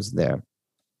shows there.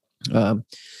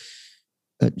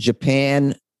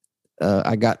 Japan,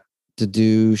 I got to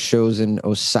do shows in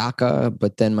Osaka,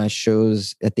 but then my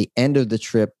shows at the end of the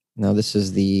trip. Now this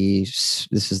is the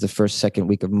first, second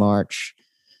week of March.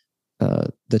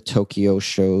 The Tokyo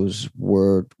shows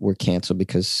were canceled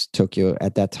because Tokyo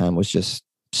at that time was just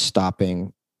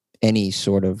stopping any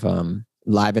sort of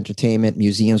live entertainment.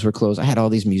 Museums were closed. I had all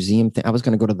these museum things. I was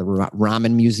going to go to the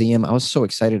ramen museum. I was so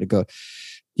excited to go.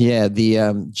 Yeah, the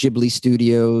Ghibli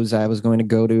studios I was going to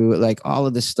go to. Like all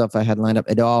of this stuff I had lined up.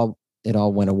 It all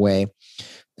went away,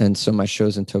 and so my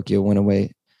shows in Tokyo went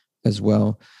away as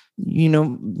well. You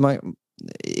know,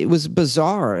 it was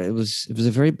bizarre. It was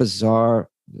a very bizarre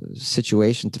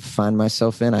situation to find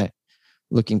myself in.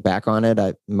 Looking back on it,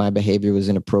 my behavior was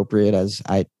inappropriate, as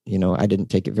I didn't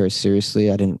take it very seriously.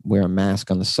 I didn't wear a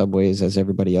mask on the subways as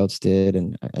everybody else did.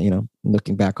 And, you know,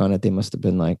 looking back on it, they must have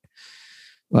been like,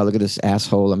 well, look at this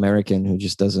asshole American who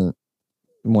just doesn't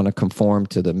want to conform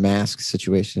to the mask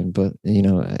situation. But, you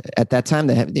know, at that time,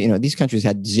 these countries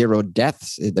had 0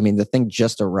 deaths. I mean, the thing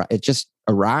just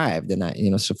arrived.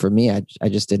 And so for me, I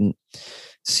just didn't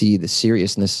see the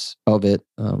seriousness of it,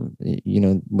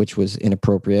 which was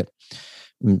inappropriate.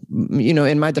 You know,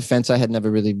 in my defense, I had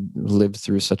never really lived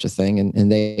through such a thing,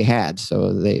 and they had.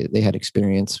 So they had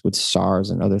experience with SARS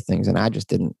and other things, and I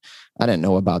didn't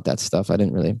know about that stuff. I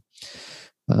didn't really.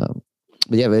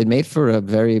 But yeah, it made for a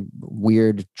very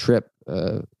weird trip,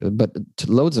 but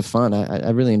loads of fun. I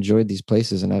really enjoyed these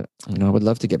places, and I would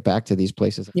love to get back to these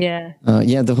places. Yeah.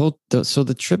 So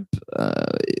the trip,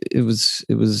 it was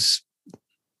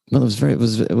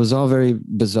all very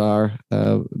bizarre,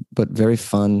 but very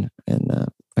fun. And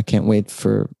I can't wait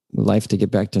for life to get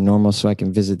back to normal so I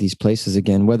can visit these places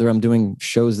again, whether I'm doing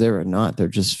shows there or not. They're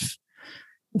just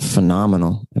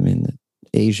phenomenal. I mean,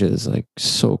 Asia is like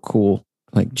so cool.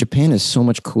 Like Japan is so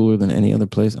much cooler than any other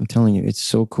place. I'm telling you, it's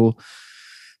so cool.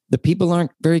 The people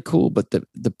aren't very cool, but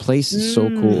the place is so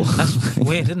cool. That's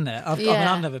weird, isn't it? I mean,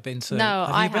 I've never been to. No,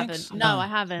 I haven't. No, I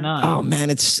haven't. No. Oh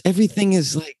man, everything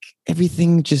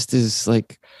just is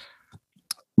like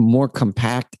more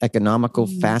compact, economical,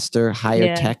 faster,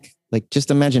 higher tech. Like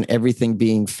just imagine everything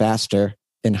being faster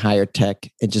and higher tech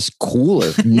and just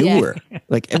cooler, newer.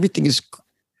 Like everything is.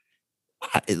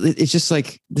 it's just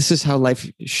like, this is how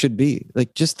life should be.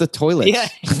 Like, just the toilets.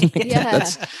 Yeah.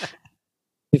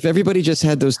 If everybody just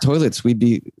had those toilets, we'd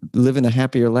be living a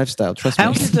happier lifestyle. Trust me.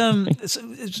 How did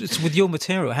it's with your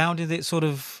material? How did it sort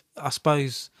of? I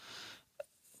suppose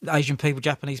Asian people,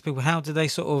 Japanese people. How did they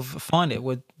sort of find it?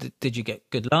 Did you get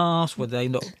good laughs? Were they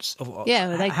not? Were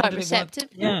they quite receptive?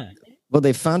 Yeah. Well,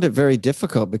 they found it very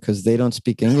difficult because they don't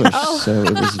speak English, so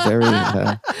it was very.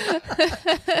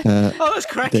 That's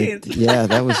cracking.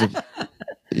 That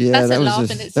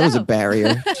was a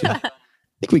barrier.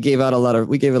 I think we gave a lot of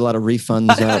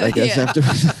refunds out, I guess, after.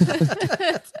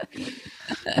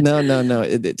 No.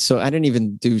 So I didn't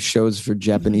even do shows for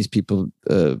Japanese people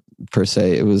per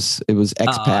se. It was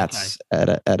expats at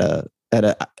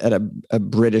a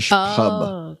British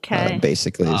pub.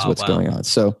 Basically, is what's going on.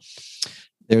 So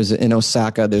in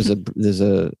Osaka. There's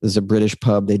a British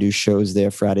pub. They do shows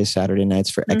there Friday, Saturday nights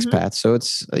for expats. So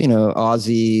it's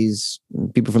Aussies,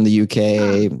 people from the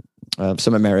UK.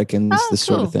 Some Americans,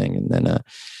 sort of thing. And then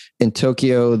in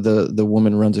Tokyo, the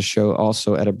woman runs a show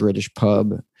also at a British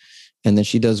pub, and then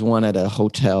she does one at a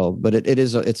hotel. But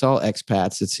it's all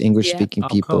expats. It's English speaking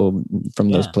people from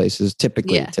those places.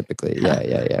 Typically, yeah.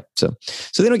 So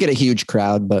they don't get a huge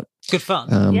crowd, but good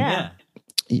fun.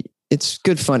 It's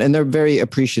good fun, and they're very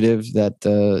appreciative that.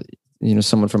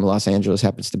 Someone from Los Angeles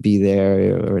happens to be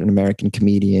there, or an American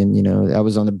comedian. I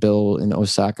was on the bill in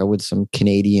Osaka with some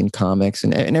Canadian comics,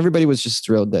 and everybody was just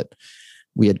thrilled that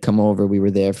we had come over. We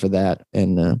were there for that,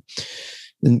 and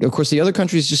of course the other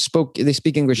countries they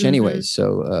speak English anyways.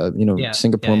 So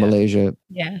Singapore, Malaysia,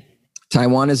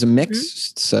 Taiwan is a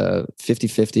mix. It's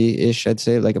 50-50 ish, I'd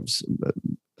say. Like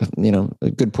a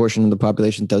good portion of the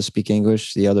population does speak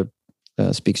English. The other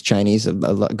speaks Chinese. A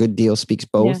good deal speaks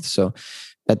both. So.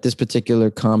 At this particular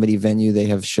comedy venue, they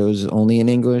have shows only in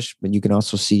English, but you can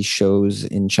also see shows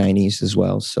in Chinese as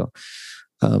well. So,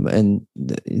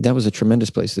 that was a tremendous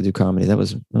place to do comedy. That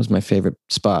was my favorite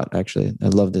spot, actually. I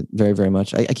loved it very, very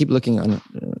much. I keep looking on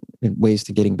ways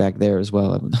to getting back there as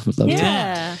well. I would love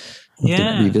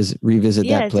to revisit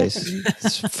that place.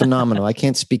 It's phenomenal. I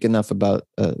can't speak enough about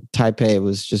Taipei.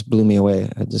 It just blew me away.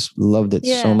 I just loved it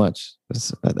so much.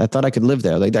 I thought I could live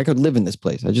there. Like, I could live in this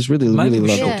place. I just really loved it. We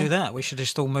should all do that. We should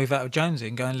just all move out of Jonesy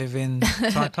and go and live in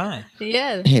Taipei.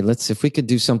 Hey, if we could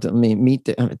do something. I mean, meet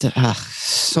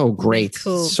so great.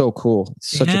 Cool. So cool.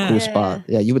 Such a cool spot.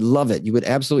 Yeah, you would love it. You would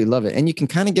absolutely love it. And you can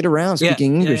kind of get around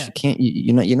speaking English.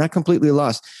 You're not completely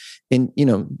lost. And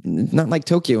not like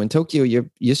Tokyo. In Tokyo,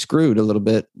 you're screwed a little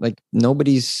bit. Like,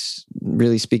 nobody's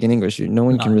really speaking English. No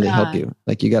one can really help you.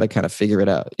 Like, you got to kind of figure it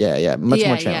out. Much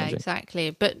more challenging. Yeah, exactly.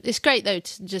 But it's great though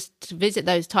to visit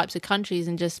those types of countries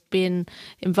and just being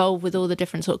involved with all the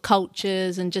different sort of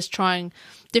cultures and just trying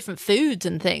different foods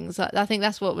and things. I think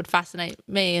that's what would fascinate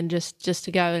me, and just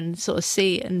to go and sort of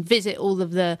see and visit all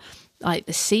of the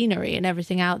scenery and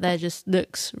everything out there just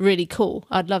looks really cool.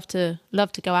 I'd love to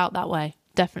go out that way.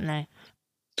 Definitely.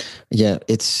 Yeah,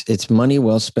 it's money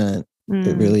well spent.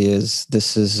 It really is.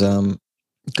 This is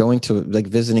going to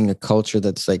visiting a culture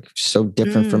that's so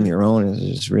different from your own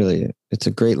is really, it's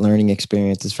a great learning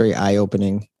experience. It's very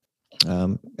eye-opening.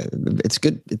 It's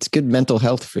good mental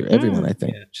health for everyone, I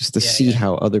think. Just to see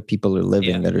how other people are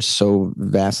living that are so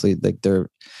vastly, their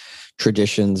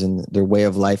traditions and their way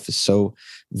of life is so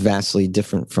vastly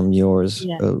different from yours.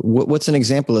 What's an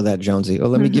example of that, Jonesy?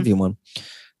 Let me give you one.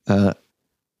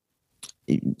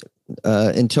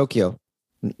 In Tokyo,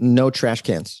 no trash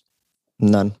cans,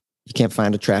 none. You can't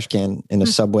find a trash can in a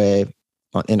subway,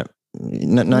 not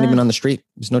even on the street.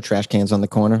 There's no trash cans on the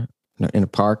corner, in a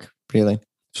park, really.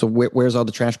 So where's all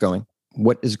the trash going?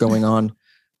 What is going on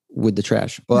with the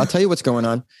trash? Well, I'll tell you what's going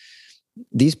on.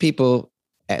 These people,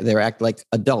 they act like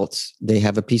adults. They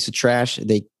have a piece of trash.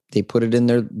 They put it in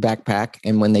their backpack,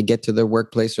 and when they get to their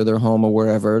workplace or their home or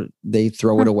wherever, they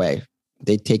throw it away.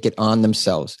 They take it on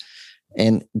themselves.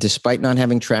 And despite not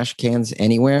having trash cans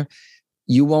anywhere,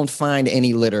 you won't find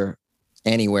any litter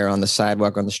anywhere on the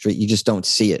sidewalk, on the street. You just don't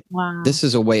see it. Wow. This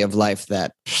is a way of life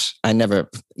that I never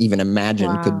even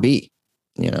imagined could be,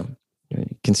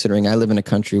 considering I live in a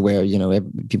country where,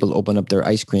 people open up their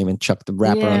ice cream and chuck the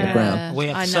wrapper on the ground. We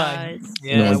have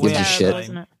no one gives a shit.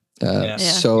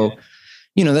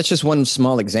 That's just one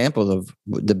small example of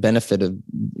the benefit of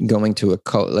going to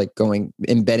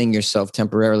embedding yourself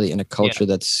temporarily in a culture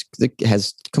that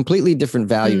has completely different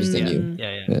values than you.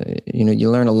 You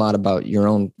learn a lot about your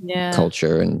own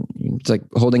culture, and it's like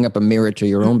holding up a mirror to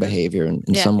your own behavior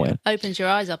in some way. Opens your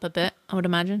eyes up a bit, I would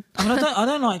imagine. I mean, I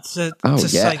don't like to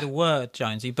say the word,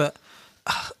 Jonesy, but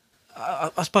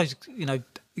I suppose,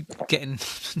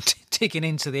 digging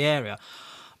into the area,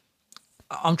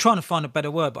 I'm trying to find a better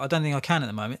word, but I don't think I can at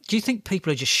the moment. Do you think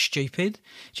people are just stupid?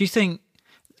 Do you think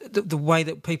the way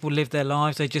that people live their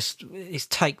lives, it's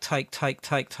take,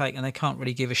 and they can't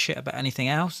really give a shit about anything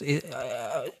else?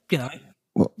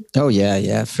 Well, oh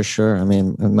yeah, for sure. I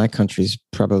mean, my country's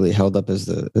probably held up as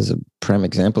a prime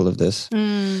example of this.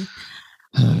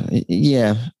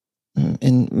 Yeah,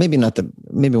 and maybe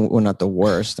we're not the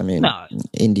worst. I mean, no.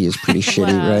 India is pretty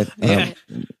shitty, right?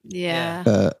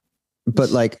 Yeah.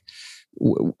 But like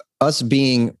us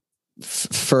being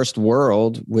first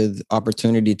world with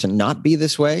opportunity to not be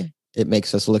this way, it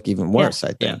makes us look even worse.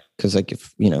 I think because like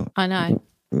if I know.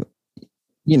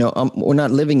 We're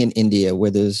not living in India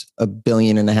where there's 1.5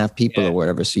 billion people or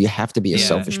whatever. So you have to be a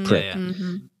selfish prick.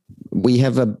 Mm-hmm. We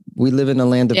live in a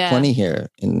land of plenty here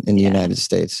in the United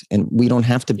States, and we don't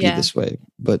have to be this way,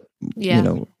 but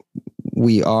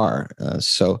we are.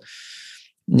 So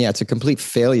it's a complete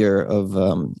failure of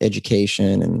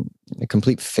education and a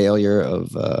complete failure of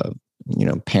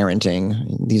parenting.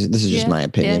 This is just my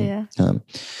opinion.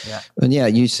 And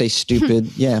you say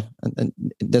stupid. And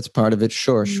that's part of it.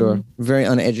 Sure. Very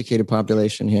uneducated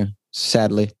population here.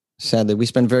 Sadly, we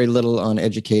spend very little on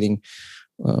educating.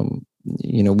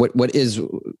 What is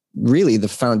really the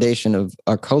foundation of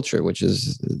our culture, which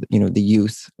is the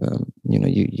youth.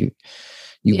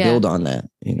 You build on that.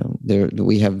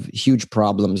 We have huge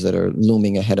problems that are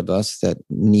looming ahead of us that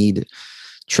need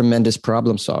tremendous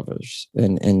problem solvers,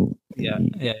 and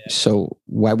so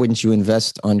why wouldn't you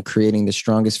invest on creating the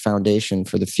strongest foundation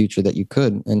for the future that you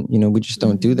could? And we just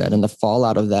don't do that, and the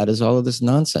fallout of that is all of this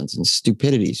nonsense and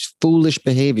stupidity, foolish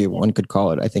behavior, one could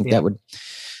call it. I think that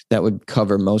would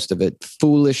cover most of it.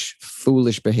 Foolish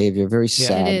behavior. Very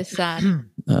sad. It is sad.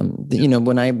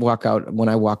 When I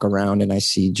walk around and I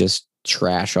see just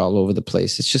trash all over the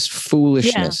place, it's just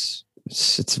foolishness.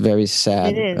 It's very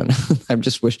sad. It is. I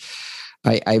just wish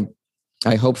I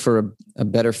hope for a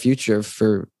better future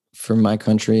for my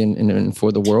country and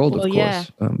for the world, of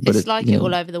course. But it's like it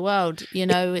all over the world.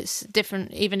 It's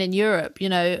different even in Europe.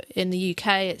 In the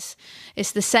UK,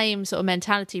 it's the same sort of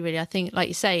mentality, really. I think, like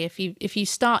you say, if you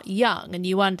start young and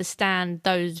you understand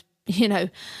those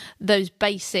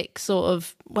basic sort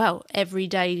of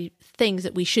everyday things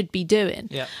that we should be doing,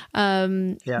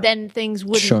 then things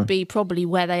wouldn't be probably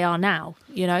where they are now.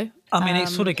 I mean, it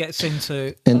sort of gets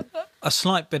into a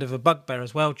slight bit of a bugbear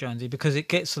as well, Jonesy, because it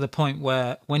gets to the point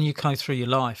where when you go through your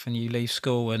life and you leave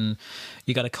school and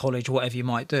you go to college, whatever you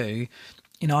might do,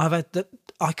 I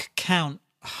could count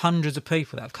hundreds of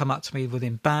people that have come up to me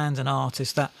within bands and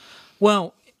artists that,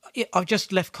 I've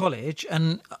just left college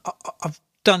and I've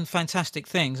done fantastic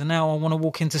things, and now I want to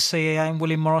walk into CEA and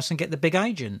William Morris and get the big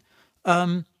agent.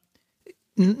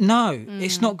 No,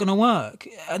 it's not going to work.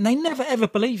 And they never, ever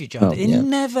believe you, John. They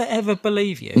never, ever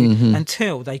believe you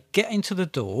until they get into the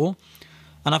door.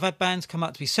 And I've had bands come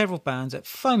up to me, several bands that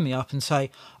phone me up and say,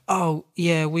 oh,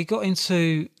 yeah, we got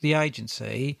into the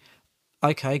agency.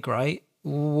 Okay, great.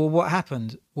 Well, what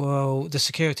happened? Well, the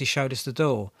security showed us the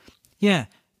door. Yeah,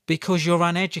 because you're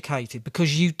uneducated,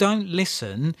 because you don't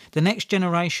listen. The next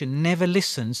generation never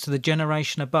listens to the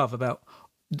generation above about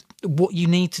what you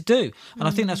need to do. And I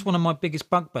think that's one of my biggest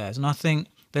bugbears. And I think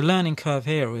the learning curve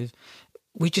here is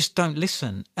we just don't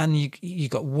listen. And you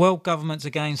got world governments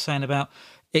again saying about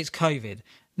it's COVID.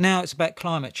 Now it's about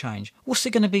climate change. What's it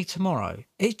going to be tomorrow?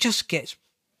 It just gets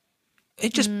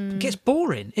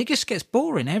boring. It just gets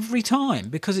boring every time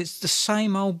because it's the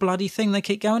same old bloody thing they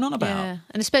keep going on about. Yeah,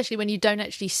 and especially when you don't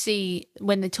actually see,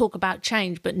 when they talk about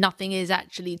change, but nothing is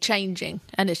actually changing.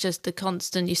 And it's just the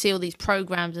constant, you see all these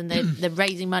programs and they're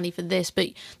raising money for this, but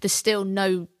there's still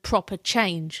no proper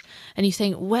change. And you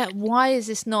think, well, why is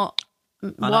this not,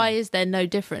 why is there no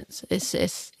difference?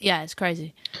 It's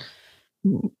crazy.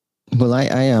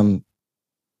 Well,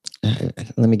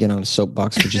 let me get on a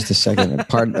soapbox for just a second.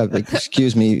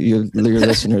 Excuse me, your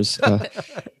listeners.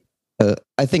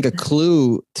 I think a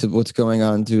clue to what's going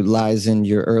on lies in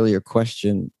your earlier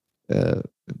question,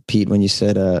 Pete, when you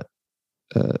said,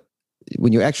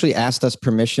 when you actually asked us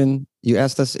permission, you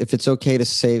asked us if it's okay to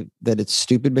say that it's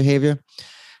stupid behavior.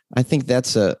 I think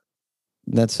that's a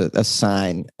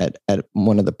sign at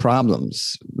one of the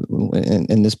problems.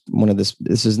 And this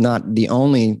is not the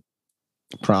only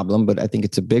problem, but I think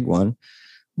it's a big one,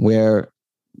 where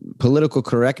political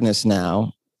correctness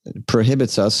now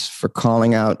prohibits us for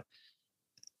calling out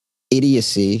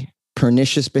idiocy,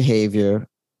 pernicious behavior,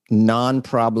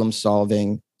 non-problem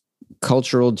solving,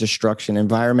 cultural destruction,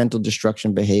 environmental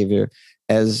destruction behavior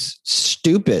as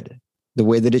stupid, the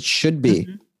way that it should be.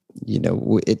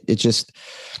 It just,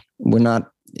 we're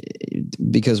not,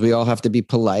 because we all have to be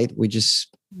polite. We're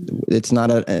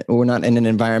not in an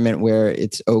environment where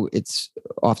it's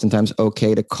oftentimes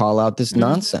okay to call out this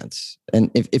nonsense.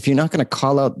 And if you're not going to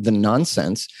call out the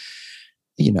nonsense,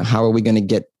 how are we going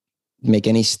to make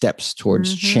any steps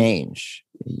towards change?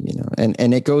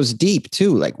 And it goes deep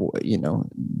too, like,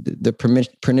 the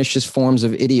pernicious forms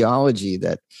of ideology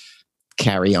that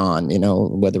carry on,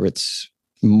 whether it's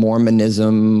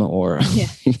Mormonism or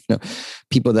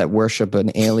people that worship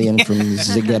an alien from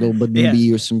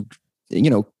Zigetl or some,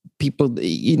 people,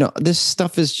 this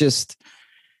stuff is just,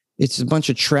 it's a bunch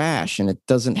of trash and it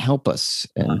doesn't help us.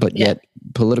 But yet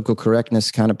political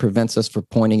correctness kind of prevents us from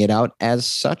pointing it out as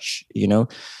such.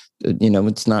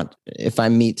 It's not, if I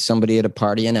meet somebody at a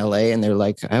party in LA and they're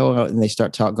like, oh, and they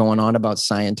start going on about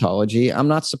Scientology, I'm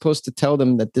not supposed to tell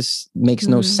them that this makes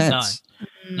no sense.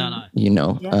 No.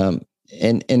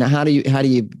 And how do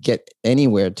you get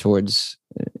anywhere towards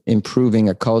improving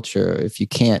a culture if you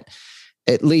can't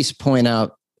at least point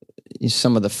out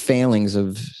some of the failings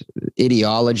of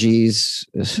ideologies,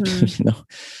 and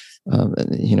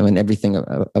everything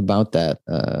about that,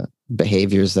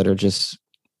 behaviors that are just,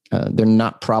 they're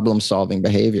not problem-solving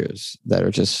behaviors that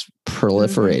are just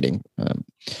proliferating.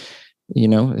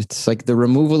 It's like the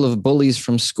removal of bullies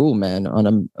from school, man,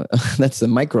 that's the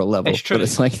micro level, but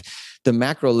it's like the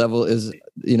macro level is,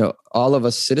 all of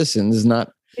us citizens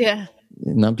not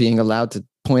being allowed to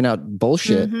point out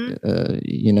bullshit,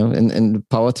 and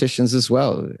politicians as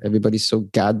well. Everybody's so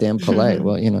goddamn polite.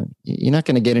 Well, you're not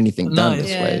going to get anything done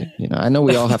this way. I know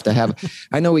we all have to have,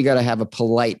 I know we got to have a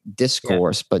polite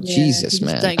discourse, but Jesus,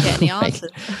 man, don't get any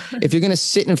answers. if you're going to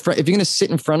sit in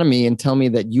front of me and tell me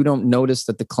that you don't notice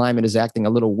that the climate is acting a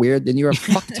little weird, then you're a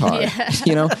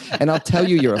fucktard, and I'll tell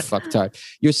you, you're a fucktard.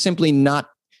 You're simply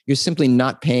not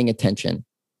paying attention.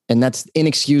 And that's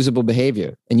inexcusable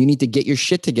behavior. And you need to get your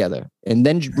shit together and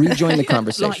then rejoin the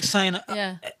conversation. Like saying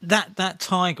that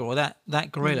tiger or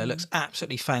that gorilla looks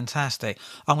absolutely fantastic.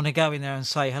 I'm going to go in there and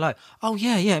say hello. Oh,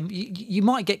 yeah. You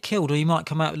might get killed or you might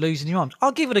come out losing your arms.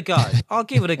 I'll give it a go.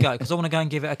 Because I want to go and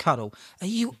give it a cuddle. Are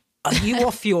you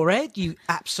off your head, you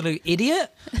absolute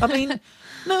idiot? I mean,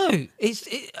 no.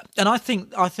 And I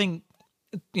think,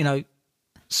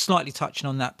 slightly touching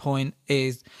on that point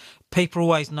is, people are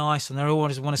always nice and they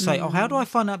always want to say, oh, how do I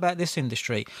find out about this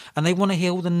industry? And they want to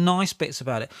hear all the nice bits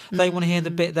about it. They want to hear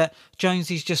the bit that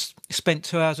Jonesy's just spent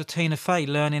 2 hours with Tina Fey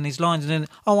learning his lines and then,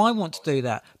 I want to do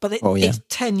that. But it's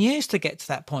 10 years to get to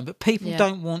that point. But people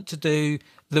don't want to do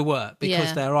the work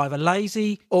because they're either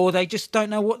lazy or they just don't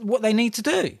know what they need to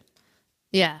do.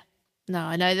 Yeah. No,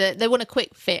 I know that they want a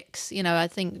quick fix. I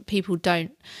think people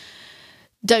don't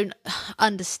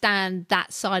understand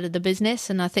that side of the business,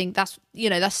 and I think that's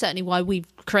certainly why we've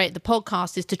created the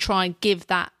podcast, is to try and give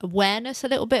that awareness a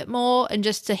little bit more and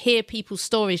just to hear people's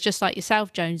stories, just like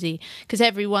yourself, Jonesy, because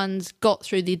everyone's got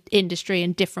through the industry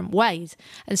in different ways,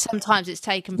 and sometimes it's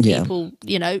taken people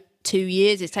 2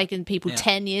 years, it's taken people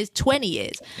 10 years, 20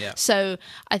 years. So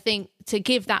I think to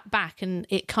give that back, and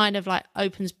it kind of like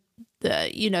opens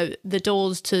the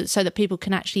doors so that people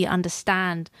can actually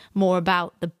understand more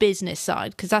about the business side,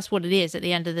 because that's what it is at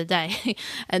the end of the day.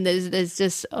 And there's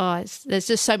just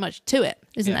so much to it,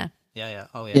 isn't there? Yeah.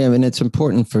 Oh yeah. Yeah, and it's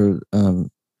important for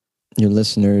your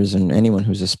listeners and anyone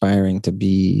who's aspiring to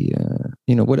be,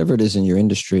 whatever it is in your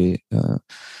industry.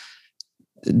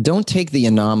 Don't take the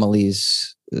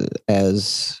anomalies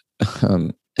as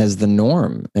the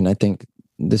norm, and I think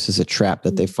this is a trap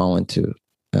that they fall into.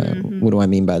 What do I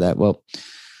mean by that? Well,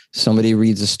 somebody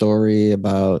reads a story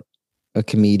about a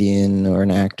comedian or an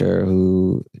actor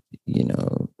who,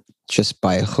 just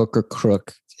by hook or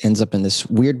crook ends up in this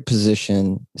weird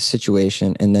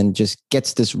situation, and then just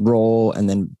gets this role, and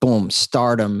then boom,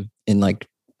 stardom in like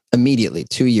immediately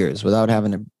 2 years without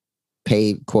having to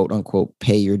pay, quote unquote,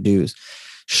 pay your dues.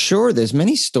 Sure, there's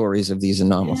many stories of these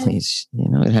anomalies.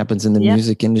 It happens in the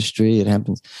music industry. It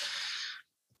happens.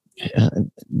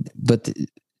 But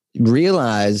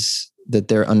realize that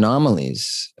they're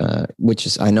anomalies, which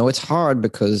is, I know it's hard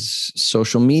because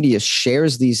social media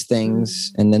shares these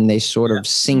things and then they sort of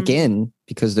sink in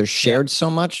because they're shared so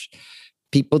much.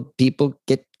 People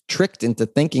get tricked into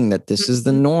thinking that this is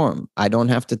the norm. I don't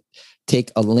have to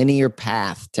take a linear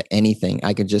path to anything.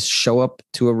 I could just show up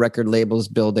to a record label's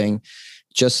building,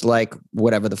 just like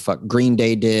whatever the fuck Green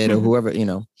Day did or whoever,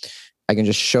 I can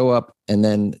just show up and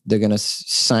then they're going to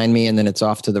sign me and then it's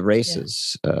off to the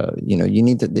races. You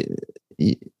need to,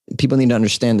 people need to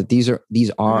understand that these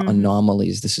are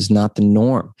anomalies. This is not the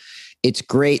norm. It's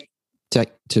great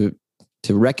to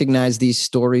recognize these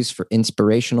stories for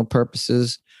inspirational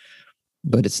purposes,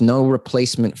 but it's no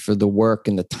replacement for the work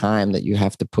and the time that you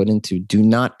have to put into. Do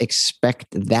not expect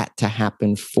that to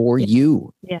happen for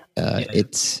you.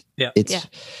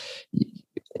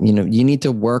 you need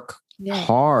to work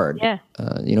hard. Yeah.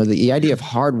 The idea of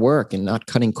hard work and not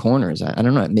cutting corners. I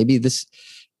don't know. Maybe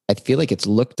I feel like it's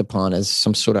looked upon as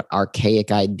some sort of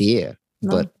archaic idea,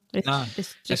 but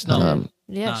it's just not.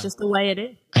 It's just the way it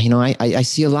is. I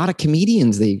see a lot of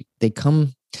comedians. They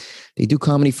do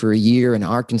comedy for a year in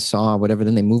Arkansas or whatever.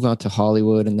 Then they move out to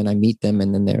Hollywood, and then I meet them,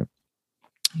 and then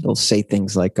they'll say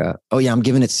things like, "Oh yeah, I'm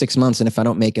giving it 6 months, and if I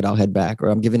don't make it, I'll head back," or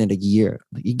 "I'm giving it a year."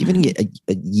 You're giving it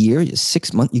a year,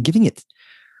 6 months. You're giving it.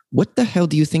 What the hell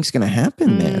do you think's going to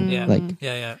happen, man?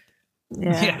 Yeah.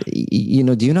 Yeah.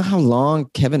 Do you know how long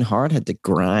Kevin Hart had to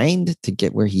grind to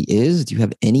get where he is? Do you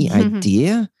have any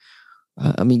idea?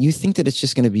 You think that it's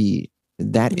just going to be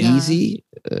that easy?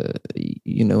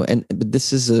 But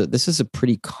this is a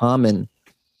pretty common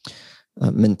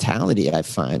mentality, I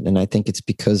find, and I think it's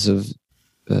because of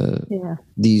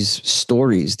these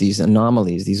stories, these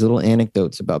anomalies, these little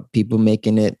anecdotes about people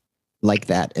making it like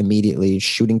that immediately,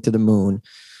 shooting to the moon.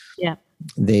 Yeah,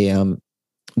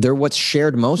 they're what's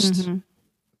shared most.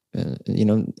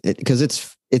 Because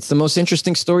it's the most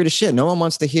interesting story to share. No one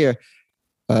wants to hear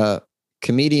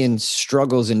comedian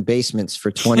struggles in basements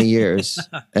for 20 years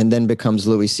and then becomes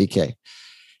Louis C.K.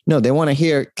 No, they want to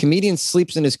hear comedian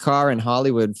sleeps in his car in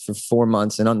Hollywood for 4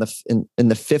 months, and in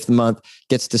the fifth month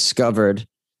gets discovered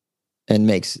and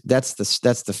makes. That's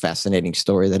the fascinating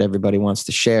story that everybody wants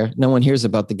to share. No one hears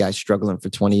about the guy struggling for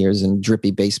 20 years in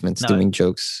drippy basements doing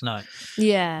jokes. No.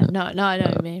 Yeah, no, I know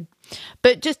what I mean.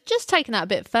 But just taking that a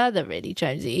bit further, really,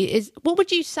 Jonesy, what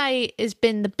would you say has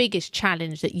been the biggest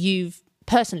challenge that you've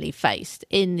personally faced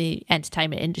in the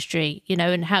entertainment industry,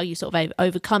 and how you sort of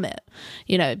overcome it?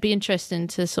 It'd be interesting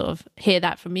to sort of hear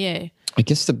that from you. I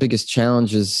guess the biggest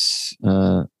challenge is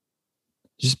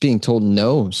just being told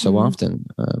no so often.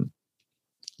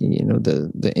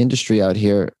 The industry out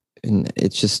here, and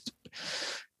it's just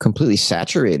completely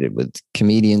saturated with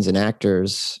comedians and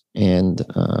actors, and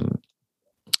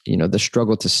the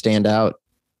struggle to stand out,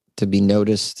 to be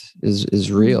noticed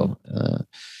is real.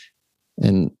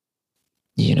 And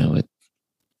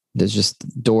there's just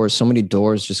so many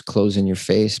doors just close in your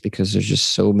face because there's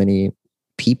just so many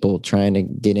people trying to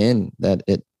get in that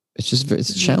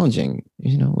it's challenging.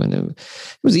 When it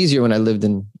was easier when I lived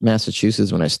in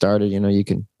Massachusetts when I started.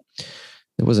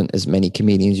 There wasn't as many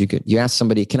comedians. You ask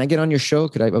somebody, "Can I get on your show?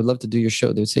 I would love to do your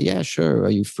show." They would say, "Yeah, sure. Are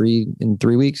you free in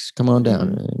 3 weeks? Come on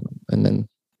down." And then,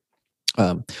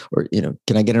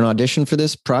 "Can I get an audition for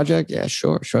this project?" "Yeah,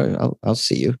 sure. I'll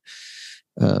see you.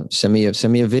 Send me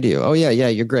a video." "Oh yeah,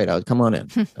 you're great. I'll come on in."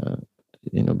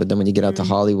 But then when you get out to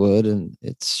Hollywood, and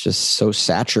it's just so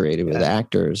saturated with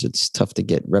actors, it's tough to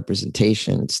get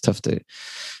representation. It's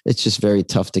just very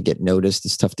tough to get noticed.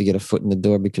 It's tough to get a foot in the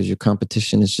door because your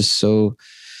competition is just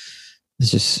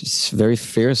it's very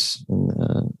fierce. And,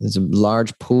 there's a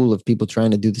large pool of people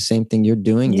trying to do the same thing you're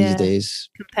doing these days.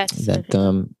 That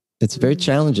it's very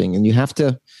challenging, and you have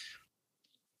to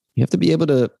be able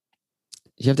to.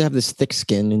 You have to have this thick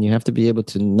skin, and you have to be able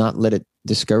to not let it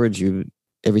discourage you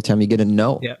every time you get a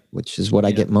no, which is what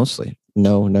I get mostly.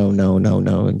 No,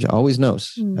 and always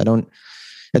no's. I don't.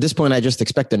 At this point, I just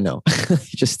expect a no.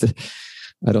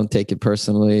 I don't take it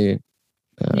personally.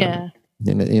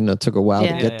 It took a while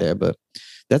to get there, but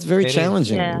that's very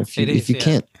challenging. If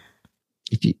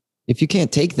you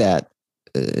can't take that,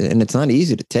 and it's not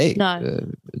easy to take,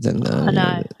 then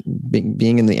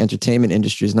being in the entertainment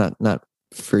industry is not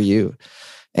for you.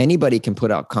 Anybody can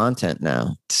put out content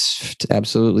now. It's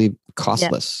absolutely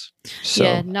costless. So,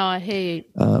 I hear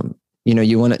you.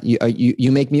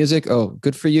 You make music. Oh,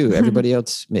 good for you. Everybody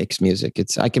else makes music.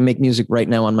 I can make music right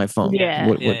now on my phone.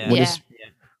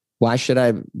 Why should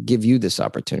I give you this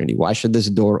opportunity? Why should this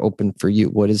door open for you?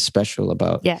 What is special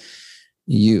about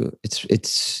you?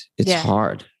 It's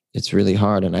hard. It's really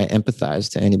hard. And I empathize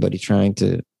to anybody trying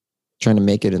to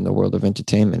make it in the world of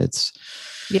entertainment. It's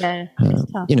tough.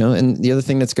 And the other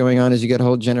thing that's going on is you get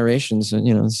whole generations, and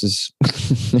this is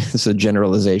this is a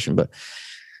generalization, but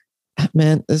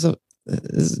man, there's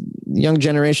young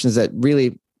generations that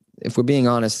really, if we're being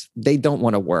honest, they don't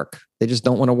want to work. They just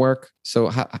don't want to work. So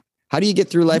how do you get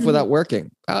through life without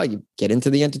working? Oh, you get into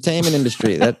the entertainment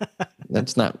industry.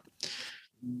 That's not.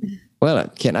 Well,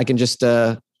 I can just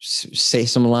say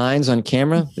some lines on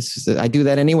camera. I do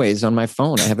that anyways on my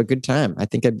phone. I have a good time. I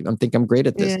think I'm great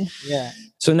at this.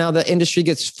 So now the industry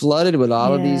gets flooded with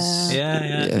all of these,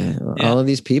 all of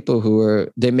these people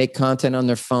they make content on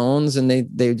their phones, and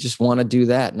they just want to do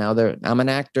that. Now I'm an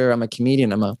actor. I'm a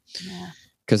comedian.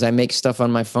 Because I make stuff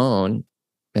on my phone,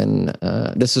 and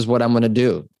this is what I'm going to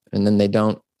do. And then they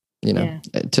don't,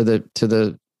 to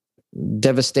the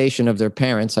devastation of their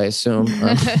parents, I assume.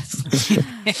 I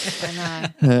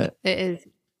know. It is.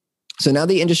 So now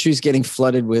the industry is getting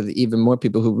flooded with even more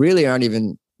people who really aren't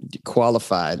even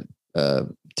qualified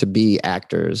to be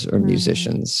actors or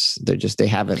musicians. They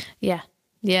haven't. Yeah.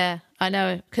 Yeah, I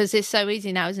know, because it's so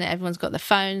easy now, isn't it? Everyone's got their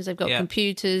phones, they've got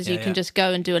computers. You can just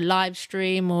go and do a live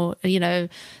stream or,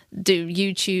 do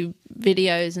YouTube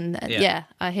videos. And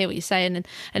I hear what you're saying.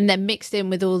 And then mixed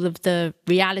in with all of the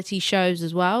reality shows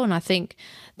as well. And I think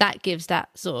that gives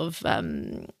that sort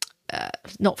of,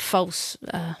 not false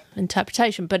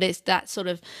interpretation, but it's that sort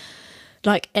of,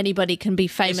 like anybody can be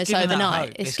famous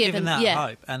overnight. It's given that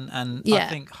hope, and I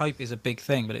think hope is a big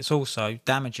thing, but it's also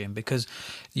damaging because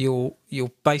you're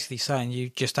basically saying you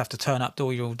just have to turn up, do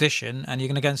your audition, and you're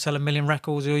going to go and sell 1 million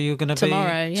records, or you're going to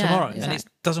tomorrow, exactly. And it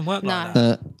doesn't work like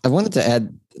that. I wanted to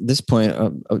add this point,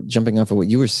 jumping off of what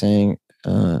you were saying.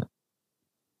 Get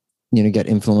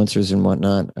influencers and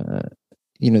whatnot.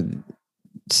 The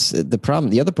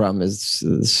other problem is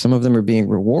some of them are being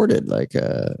rewarded. Like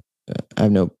I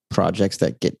know projects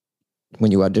that get,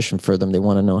 when you audition for them, they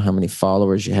want to know how many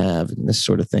followers you have and this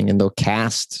sort of thing. And they'll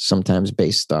cast sometimes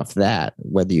based off that,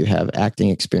 whether you have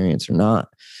acting experience or not.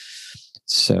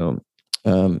 So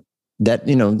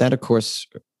that of course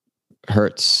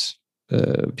hurts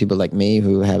people like me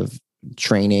who have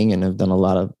training and have done a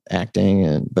lot of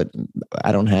acting, but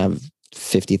I don't have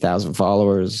 50,000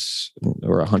 followers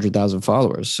or 100,000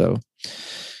 followers. So,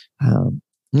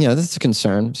 that's a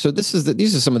concern. So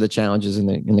these are some of the challenges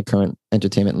in the current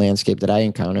entertainment landscape that I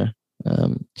encounter.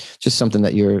 Just something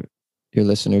that your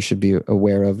listeners should be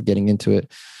aware of getting into it.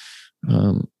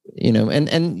 The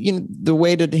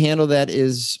way to handle that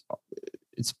is,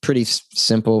 it's pretty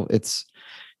simple. It's,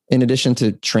 in addition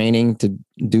to training to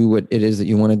do what it is that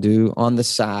you want to do on the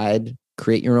side,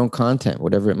 create your own content,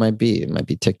 whatever it might be. It might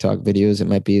be TikTok videos. It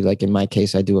might be, like in my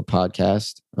case, I do a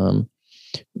podcast on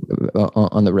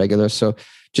the regular. So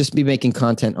just be making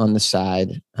content on the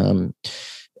side, and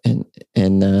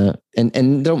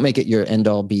don't make it your end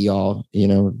all be all,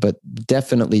 but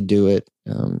definitely do it,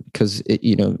 because it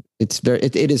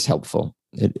is helpful.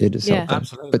 It is helpful.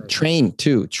 Absolutely. But train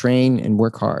and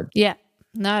work hard. Yeah,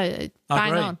 no,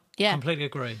 bang on. Yeah, completely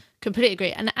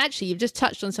agree. And actually, you've just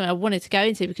touched on something I wanted to go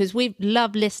into, because we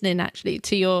love listening actually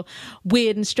to your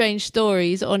weird and strange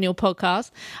stories on your podcast,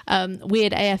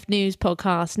 Weird AF News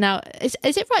podcast. Now, is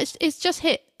it right? It's just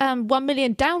hit 1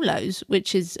 million downloads,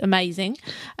 which is amazing.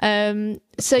 So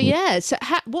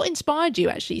what inspired you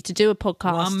actually to do a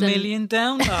podcast? 1 million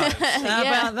downloads. How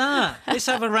about that? Let's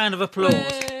have a round of applause.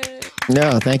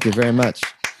 No, thank you very much.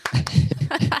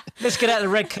 Let's get out the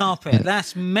red carpet.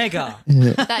 That's mega.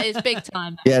 That is big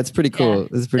time. Yeah, it's pretty cool.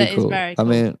 It's pretty cool. Very cool. I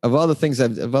mean, of all the things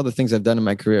I've done in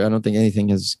my career, I don't think anything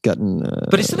has gotten.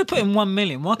 But instead of putting 1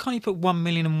 million, why can't you put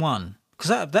 1,000,001?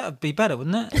 Because that would be better,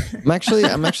 wouldn't it? I'm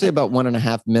actually about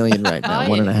 1.5 million right now,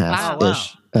 1.5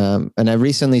 ish. Wow. And I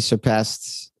recently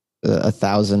surpassed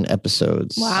 1,000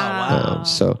 episodes. Wow.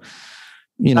 So,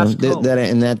 cool.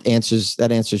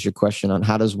 that answers your question on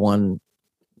how does one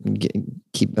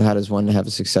have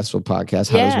a successful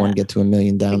podcast? How does one get to 1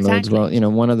 million downloads? Exactly.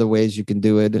 Well, one of the ways you can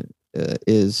do it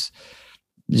is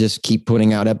just keep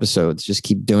putting out episodes. Just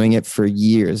keep doing it for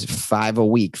years, 5 a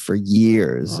week for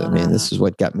years. Wow. I mean, this is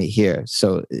what got me here.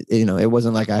 So, it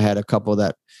wasn't like I had a couple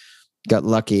that got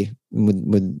lucky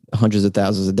with hundreds of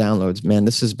thousands of downloads. Man,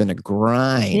 this has been a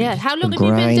grind. Yeah. How long have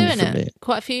you been doing it? Me.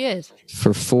 Quite a few years.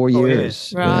 For 4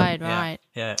 years. Right.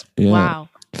 Yeah. Wow.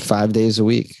 5 days a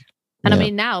week. And I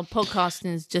mean, now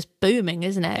podcasting is just booming,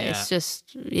 isn't it? Yeah. It's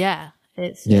just,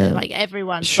 it's like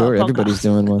everyone's sure, everybody's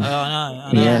doing one.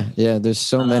 I know. Yeah. There's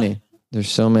so many.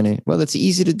 Well, it's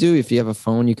ezy to do. If you have a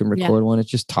phone, you can record one.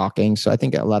 It's just talking. So I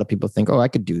think a lot of people think, I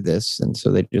could do this. And so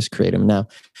they just create them now.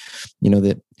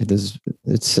 That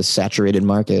it's a saturated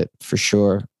market for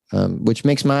sure, which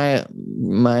makes my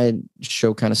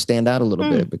show kind of stand out a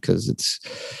little bit, because it's,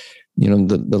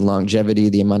 the longevity,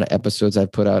 the amount of episodes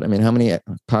I've put out. I mean, how many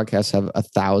podcasts have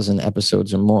 1,000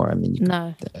 episodes or more? I mean,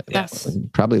 that's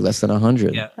probably less than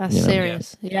 100. Yeah, that's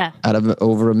serious. Yeah, out of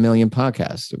over 1 million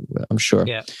podcasts, I'm sure.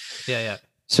 Yeah.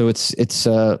 So it's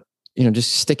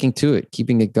just sticking to it,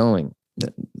 keeping it going.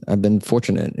 I've been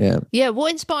fortunate. Yeah. Yeah.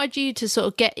 What inspired you to sort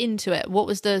of get into it? What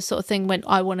was the sort of thing when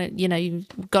you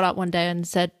got up one day and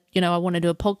said, I want to do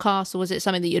a podcast? Or was it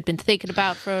something that you'd been thinking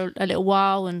about for a little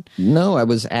while? And no, I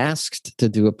was asked to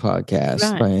do a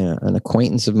podcast by an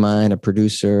acquaintance of mine, a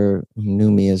producer who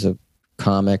knew me as a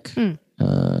comic, and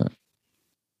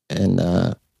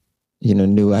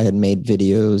knew I had made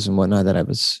videos and whatnot, that I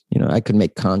was, I could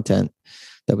make content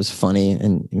that was funny,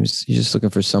 and he was just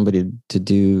looking for somebody to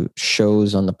do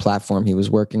shows on the platform he was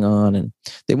working on, and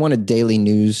they wanted daily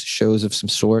news shows of some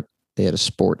sort. They had a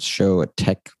sports show, a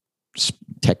tech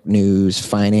tech news,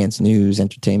 finance news,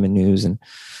 entertainment news, and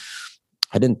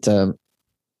I didn't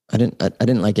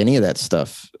like any of that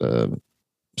stuff.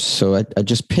 So I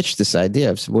just pitched this idea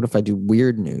of, what if I do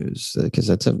weird news? Because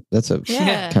that's a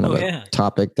kind of a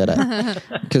topic that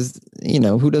because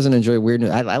who doesn't enjoy weird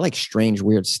news? I like strange,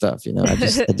 weird stuff. I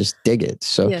just dig it.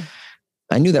 So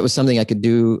I knew that was something I could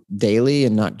do daily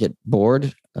and not get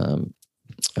bored.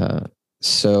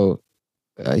 So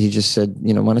he just said,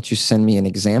 why don't you send me an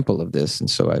example of this? And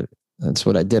so that's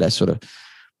what I did. I sort of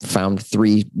found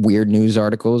 3 weird news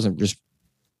articles and just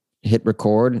hit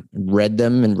record, read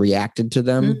them and reacted to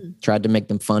them, tried to make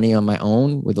them funny on my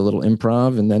own with a little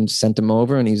improv, and then sent them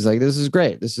over. And he's like, this is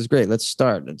great. Let's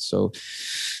start. And so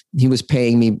he was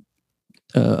paying me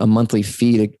a monthly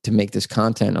fee to make this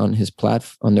content on his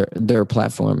on their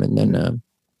platform. And then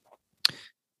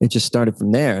it just started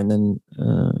from there. And then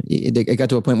it got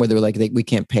to a point where they were like, we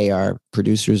can't pay our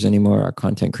producers anymore, our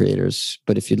content creators.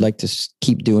 But if you'd like to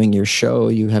keep doing your show,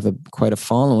 you have quite a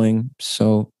following.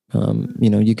 So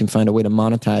you can find a way to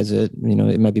monetize it.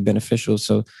 It might be beneficial.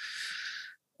 So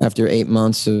after 8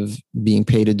 months of being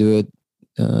paid to do it,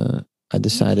 I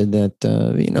decided that,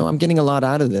 I'm getting a lot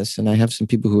out of this, and I have some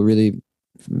people who are really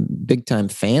big time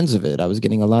fans of it. I was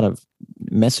getting a lot of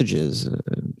messages.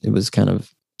 It was kind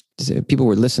of, people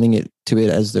were listening to it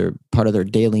as their part of their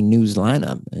daily news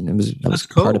lineup. And I was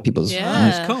cool. Part of people's,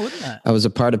 that's cool, isn't it? I was a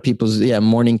part of people's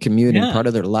morning commute and part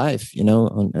of their life,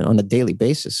 on a daily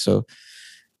basis. So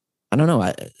I don't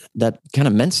know. That kind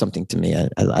of meant something to me.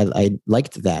 I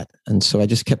liked that. And so I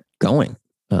just kept going.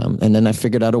 And then I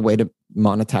figured out a way to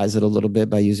monetize it a little bit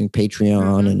by using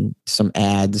Patreon and some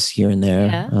ads here and there.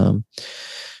 Yeah.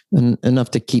 And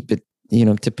enough to keep it,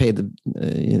 to pay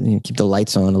keep the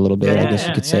lights on a little bit, I guess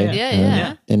you could say.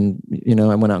 Yeah. And,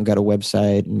 I went out and got a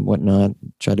website and whatnot,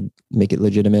 tried to make it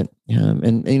legitimate.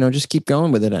 And just keep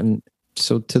going with it. And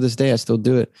so to this day, I still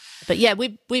do it. But yeah,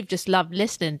 we've just loved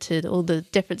listening to all the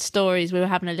different stories. We were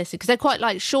having a listen because they're quite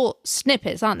like short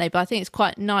snippets, aren't they? But I think it's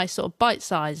quite nice, sort of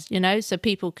bite-sized, so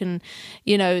people can,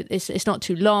 it's not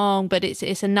too long, but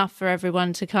it's enough for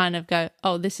everyone to kind of go,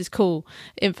 oh, this is cool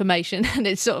information, and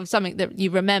it's sort of something that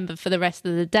you remember for the rest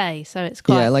of the day. So it's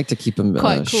quite, I like to keep them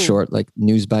cool. Short, like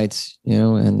news bites,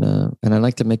 and I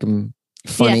like to make them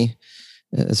funny. Yeah.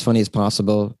 As funny as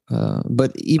possible,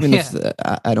 but even if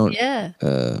I don't,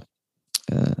 if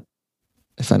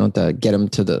I don't get them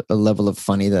to a level of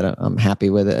funny that I'm happy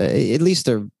with, at least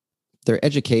they're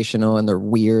educational and they're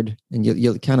weird, and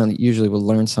you'll kind of usually will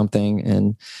learn something,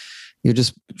 and you'll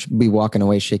just be walking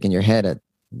away shaking your head at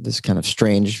this kind of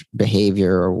strange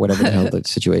behavior or whatever the hell the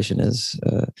situation is.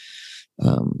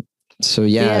 So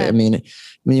I mean,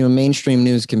 mainstream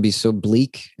news can be so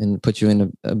bleak and put you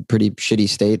in a pretty shitty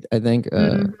state, I think.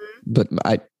 But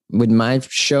with my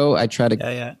show, I try to,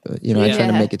 I try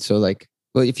to make it so like,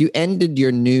 well, if you ended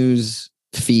your news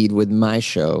feed with my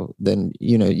show, then,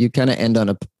 you kind of end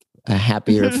on a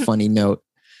happier, funny note.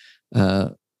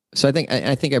 So I think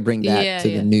I bring that to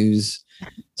the news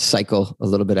cycle a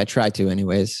little bit. I try to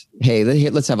anyways. Hey,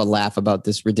 let's have a laugh about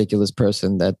this ridiculous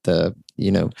person that,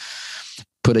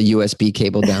 put a USB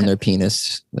cable down their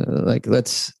penis. Like,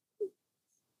 let's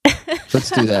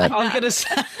do that.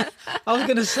 I was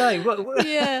gonna say,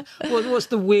 what's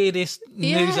the weirdest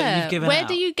news that you've given Where out?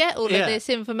 do you get all of this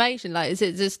information? Like, is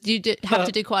it just have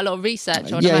to do quite a lot of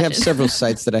research? I have several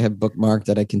sites that I have bookmarked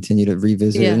that I continue to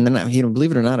revisit, and then believe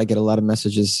it or not, I get a lot of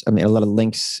messages. I mean, a lot of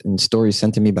links and stories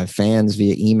sent to me by fans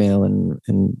via email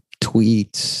and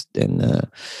tweets and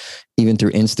even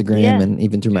through Instagram and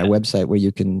even through my website, where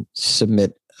you can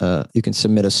submit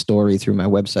a story through my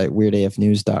website,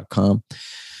 weirdafnews.com.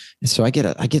 So I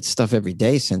get stuff every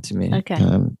day sent to me. Okay.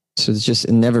 So it's just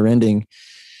never ending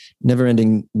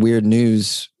weird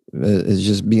news is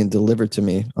just being delivered to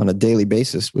me on a daily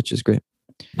basis, which is great.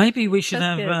 Maybe we should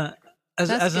have,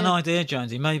 as an idea,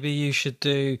 Jonesy, maybe you should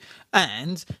do,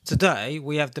 and today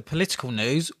we have the political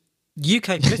news,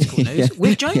 UK political news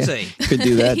with Jonesy. Could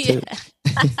do that too.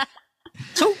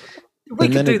 So we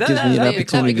could do that. Gives me an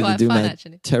opportunity to do my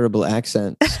actually. Terrible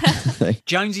accent.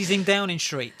 Jonesy's in Downing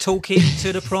Street talking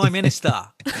to the Prime Minister.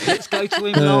 Let's go to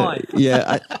him live.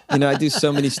 I do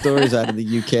so many stories out of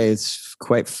the UK. It's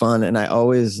quite fun, and I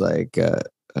always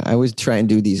I always try and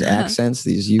do these accents,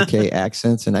 these UK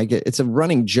accents, and it's a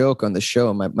running joke on the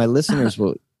show. My listeners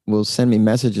will send me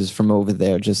messages from over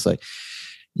there, just like,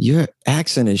 your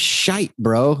accent is shite,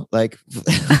 bro. Like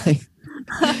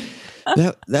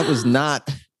that was not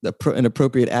an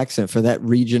appropriate accent for that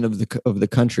region of the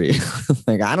country.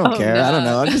 Like, I don't care. No. I don't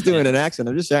know. I'm just doing an accent.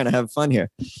 I'm just trying to have fun here.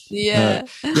 Yeah.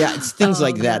 Yeah. It's things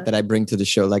like that I bring to the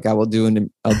show. Like I'll do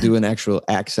an actual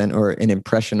accent or an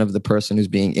impression of the person who's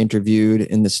being interviewed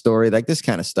in the story, like this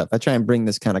kind of stuff. I try and bring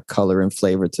this kind of color and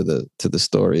flavor to the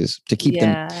stories to keep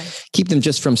them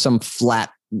just from some flat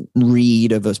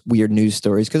read of a weird news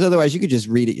stories. Cause otherwise you could just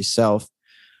read it yourself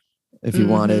if you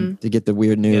wanted to get the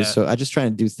weird news. So I just try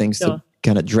and do things to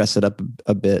kind of dress it up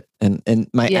a bit. And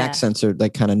my accents are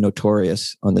like kind of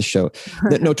notorious on the show.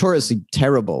 Notoriously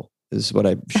terrible is what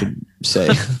I should say.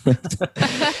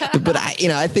 But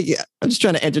I think I'm just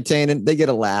trying to entertain and they get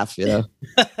a laugh,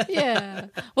 Yeah.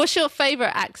 What's your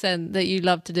favorite accent that you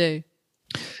love to do?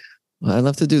 Well, I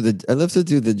love to do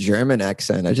the German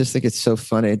accent. I just think it's so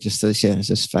funny. It just says, it's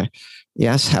just fine.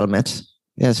 Yes, Helmut.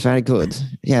 Yes, very good.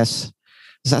 Yes,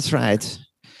 that's right.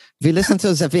 We listen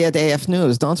to the VRDF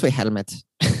news, don't we, Helmut?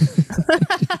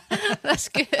 That's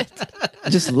good. I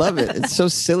just love it. It's so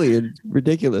silly and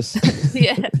ridiculous.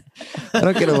 Yeah. I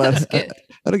don't get a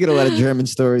lot of German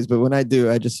stories, but when I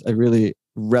do, I really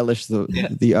relish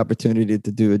the opportunity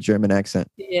to do a German accent.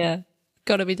 Yeah.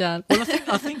 Got to be done. Well,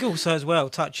 I think also as well,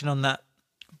 touching on that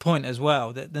point as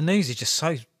well, that the news is just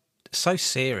so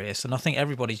serious, and I think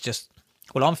everybody's just.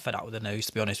 Well, I'm fed up with the news,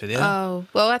 to be honest with you. Oh,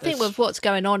 well, I think with what's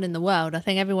going on in the world, I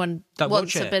think everyone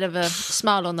wants a bit of a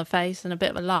smile on the face and a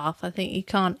bit of a laugh. I think you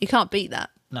can't beat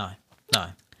that. No.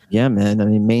 Yeah, man. I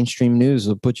mean, mainstream news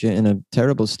will put you in a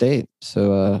terrible state.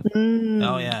 So,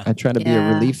 I try to be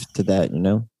a relief to that,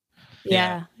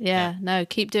 Yeah. No,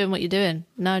 keep doing what you're doing.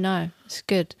 No, it's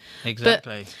good.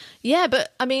 Exactly.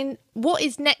 But I mean, what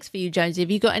is next for you, Jonesy?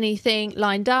 Have you got anything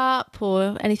lined up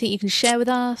or anything you can share with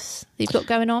us that you've got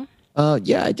going on? I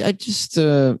just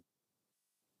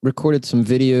recorded some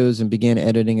videos and began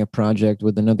editing a project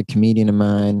with another comedian of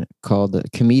mine called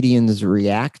Comedians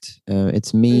React.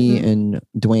 It's me and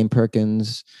Dwayne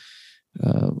Perkins,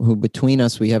 who between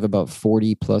us, we have about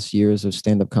 40 plus years of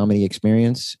stand-up comedy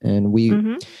experience. And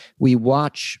we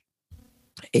watch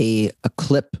a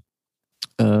clip,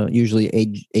 usually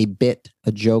a bit,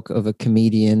 a joke of a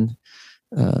comedian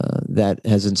that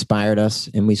has inspired us,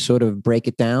 and we sort of break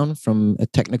it down from a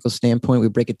technical standpoint. We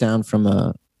break it down from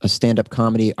a stand-up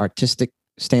comedy artistic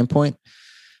standpoint.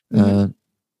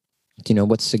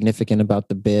 What's significant about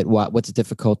the bit, what's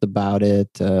difficult about it,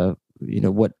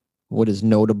 what is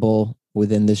notable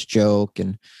within this joke,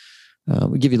 and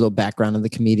we give you a little background on the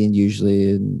comedian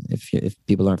usually, and if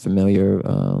people aren't familiar.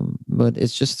 But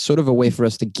it's just sort of a way for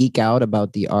us to geek out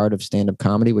about the art of stand-up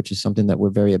comedy, which is something that we're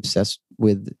very obsessed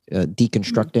with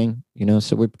deconstructing.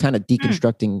 So we're kind of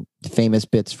deconstructing famous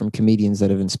bits from comedians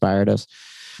that have inspired us.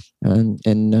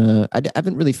 And I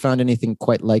haven't really found anything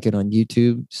quite like it on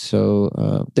YouTube.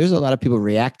 So there's a lot of people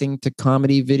reacting to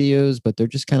comedy videos, but they're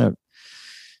just kind of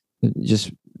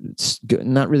just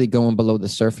not really going below the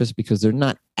surface because they're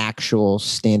not actual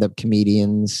stand-up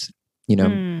comedians,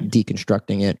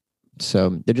 deconstructing it.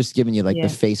 So they're just giving you like the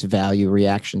face value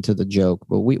reaction to the joke.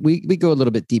 But we go a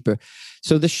little bit deeper.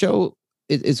 So the show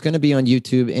is going to be on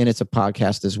YouTube, and it's a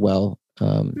podcast as well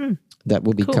that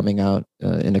will be coming out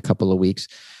in a couple of weeks.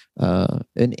 And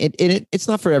it's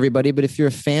not for everybody, but if you're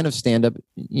a fan of stand-up,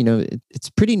 it's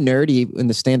pretty nerdy in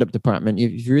the stand-up department.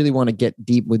 If you really want to get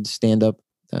deep with stand-up,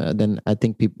 then I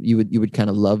think you would kind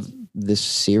of love this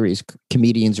series,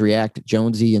 Comedians React,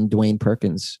 Jonesy and Dwayne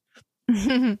Perkins.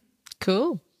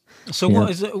 Cool. So what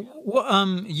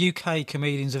UK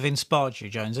comedians have inspired you,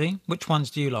 Jonesy? Which ones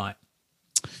do you like?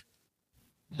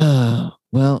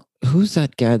 Well, who's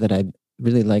that guy that I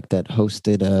really like that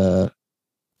hosted?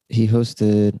 He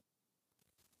hosted,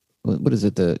 what is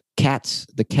it? The Cats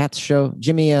show.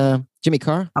 Jimmy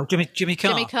Carr. Oh, Jimmy Carr.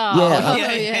 Jimmy Carr.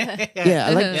 Yeah.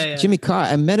 I like Jimmy Carr.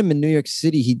 I met him in New York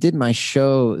City. He did my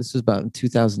show. This was about in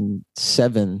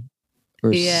 2007 or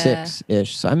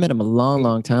 6-ish. So I met him a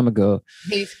long time ago.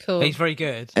 He's cool. He's very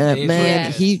good.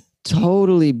 He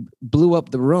totally blew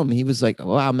up the room. He was like,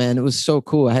 wow, man, it was so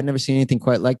cool. I had never seen anything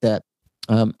quite like that.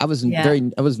 I was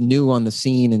new on the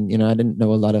scene, and I didn't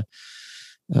know a lot of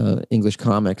English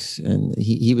comics, and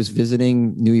he was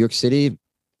visiting New York City,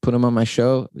 put him on my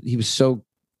show. He was so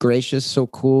gracious, so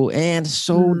cool, and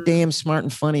so damn smart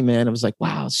and funny, man. I was like,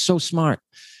 wow, so smart.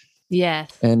 Yes.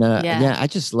 And I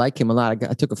just like him a lot.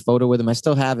 I took a photo with him. I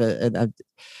still have it.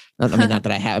 Not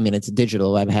that I have. I mean, it's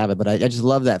digital. I have it, but I just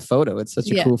love that photo. It's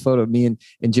such a cool photo of me and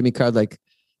Jimmy Carr.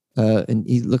 And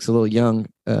he looks a little young,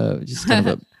 just kind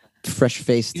of a fresh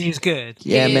faced. He's good.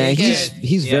 Yeah, man.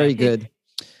 He's very good.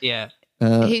 Yeah.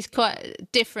 He's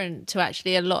quite different to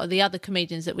actually a lot of the other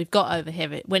comedians that we've got over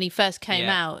here. When he first came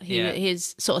out,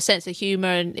 his sort of sense of humour,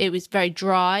 and it was very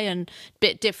dry and a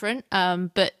bit different.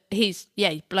 But he's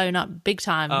blown up big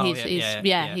time. He's huge.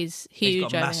 He's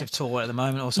got a massive tour at the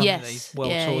moment or something. Yes.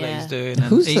 World tour that he's doing.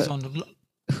 And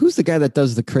who's the guy that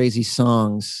does the crazy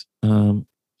songs? Not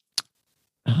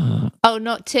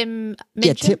Tim Minchin?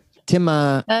 Yeah, Tim.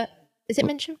 Is it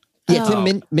Minchin? Yeah,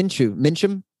 Tim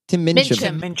Minchum. Tim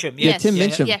Minchum. Yeah, Tim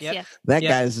Minchum. Yes. That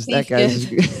guy's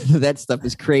that stuff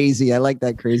is crazy. I like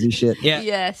that crazy shit. Yeah.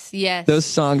 Yes. Those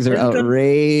songs are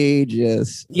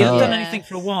outrageous. You haven't done anything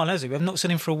for a while, has he? We have not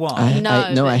seen him for a while.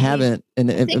 I haven't.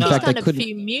 And I think in he's fact, done I couldn't. a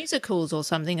few musicals or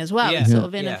something as well. Yeah. Sort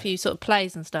of in a few sort of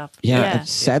plays and stuff. Yeah.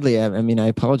 Sadly, I mean, I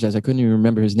apologize. I couldn't even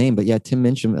remember his name, but Tim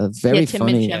Minchum, very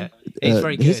funny. Minchum. He's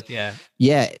very good.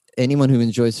 Yeah. Anyone who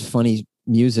enjoys funny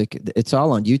music, it's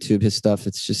all on YouTube. His stuff,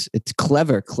 it's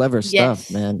clever stuff,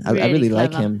 man. I really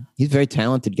like him. He's a very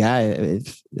talented guy.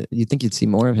 If you think you'd see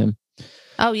more of him.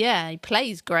 Oh yeah, he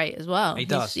plays great as well. He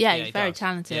does. He's very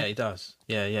talented. Yeah, he does.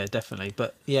 Yeah, definitely.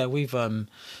 But yeah, we've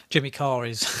Jimmy Carr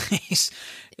is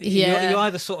you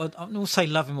either sort of, I don't say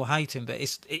love him or hate him, but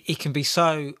he can be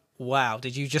so. Wow,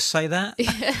 did you just say that?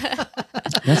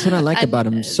 That's what I like about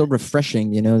him. So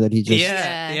refreshing, that he just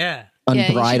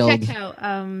unbridled. You should check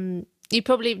out. You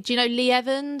probably do you know Lee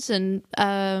Evans, and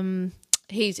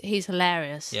he's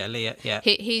hilarious. Yeah, Lee. Yeah,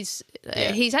 he's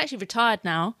actually retired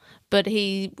now, but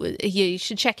you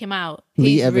should check him out.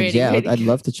 Lee Evans, really I'd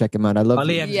love to check him out. I love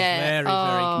Lee Evans, very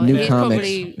good. New he's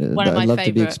comics. One of my I'd love favorite.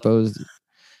 to be exposed.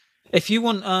 If you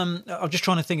want, I'm just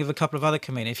trying to think of a couple of other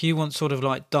comedians. If you want sort of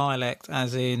like dialect,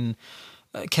 as in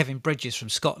Kevin Bridges from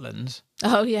Scotland.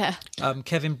 Oh yeah.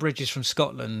 Kevin Bridges from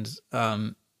Scotland.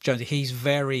 Jonesy, he's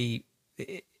very.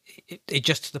 It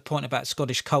just to the point about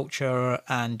Scottish culture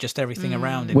and just everything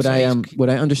around him. Would I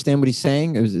understand what he's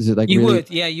saying? Is it like you really... would?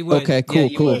 Yeah, you would. Okay, cool,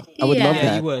 yeah, cool. Would. I would love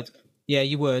that. You would. Yeah,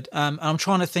 you would. I'm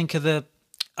trying to think of the.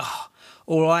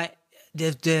 All right,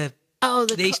 the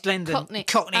East London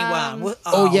Cockney one.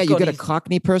 You got a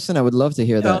Cockney person? I would love to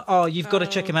hear that. You've got to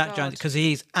check him out, Jonesy, because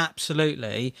he's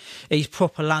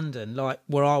proper London, like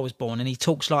where I was born, and he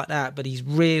talks like that, but he's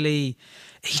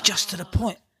just to the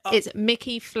point. It's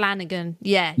Mickey Flanagan.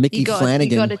 Yeah.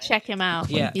 Flanagan. You got to check him out.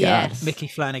 Yes. Mickey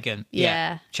Flanagan.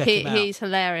 Yeah. Check him out. He's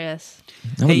hilarious.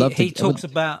 He talks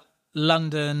about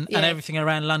London and everything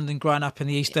around London, growing up in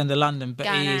the East End of London, but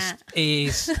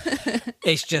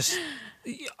it's just,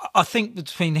 I think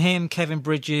between him, Kevin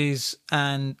Bridges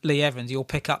and Lee Evans, you'll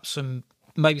pick up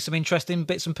maybe some interesting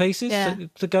bits and pieces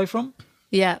to go from.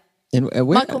 Yeah. And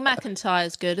Michael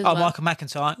McIntyre's good as well. Michael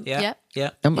McIntyre, yeah.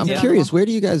 I'm curious. Where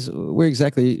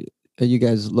exactly are you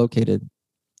guys located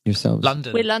yourselves?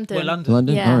 London. We're London.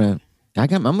 London. Yeah. All right.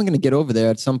 I'm going to get over there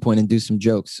at some point and do some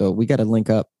jokes. So we got to link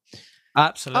up.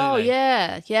 Absolutely. Oh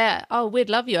yeah. Oh, we'd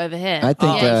love you over here. I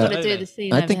think. You've got to do the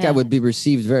scene. I think I would be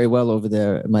received very well over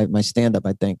there. My stand up.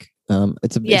 I think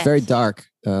it's very dark.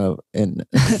 And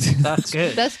that's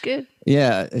good. That's good.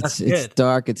 Yeah, it's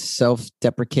dark. It's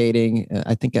self-deprecating.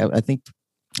 I think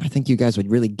you guys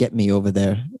would really get me over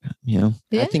there.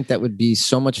 I think that would be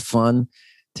so much fun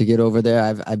to get over there.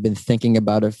 I've been thinking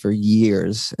about it for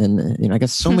years, and I got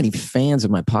so many fans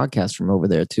of my podcast from over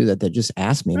there too that they just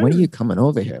ask me, "When are you coming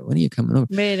over here? When are you coming over?"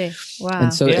 Really? Wow.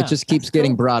 And so it just keeps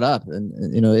getting brought up,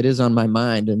 and it is on my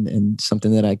mind, and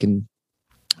something that I can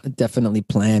definitely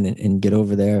plan and get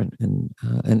over there. And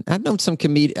I've known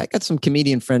I got some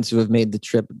comedian friends who have made the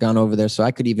trip, gone over there, so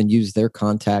I could even use their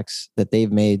contacts that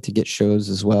they've made to get shows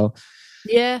as well.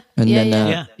 Yeah. And then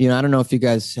I don't know if you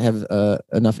guys have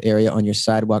enough area on your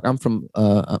sidewalk. I'm from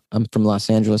Los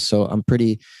Angeles, so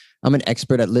I'm an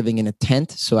expert at living in a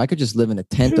tent, so I could just live in a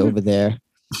tent over there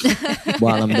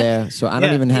while I'm there. So I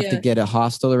don't even have to get a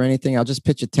hostel or anything. I'll just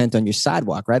pitch a tent on your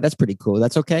sidewalk, right? That's pretty cool.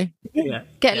 That's okay? Yeah.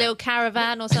 Get a little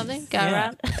caravan or something. Go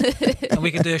around. And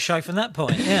we can do a show from that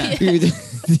point. Yeah.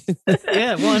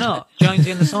 Yeah, why not?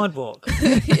 Jonesy on the sidewalk.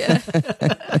 Yeah.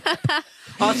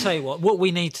 I'll tell you what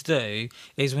we need to do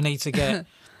is we need to get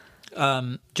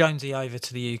Jonesy over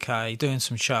to the UK doing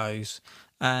some shows,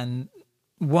 and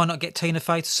why not get Tina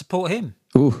Fey to support him?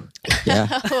 Ooh, yeah.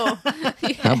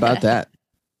 How about that?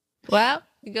 Well,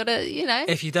 you got to,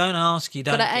 if you don't ask, you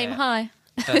don't got to aim high.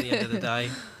 At the end of the day.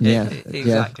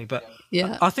 Exactly. But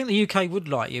I think the UK would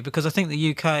like you, because I think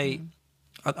the UK,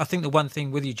 I think the one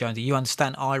thing with you, Jonesy, you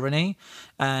understand irony.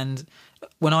 And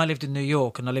when I lived in New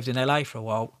York and I lived in LA for a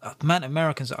while, the amount of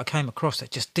Americans that I came across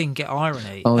that just didn't get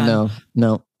irony. Oh,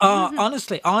 no.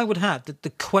 Honestly, I would have,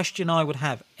 the question I would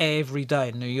have every day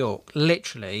in New York,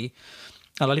 literally,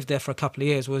 and I lived there for a couple of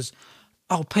years, was,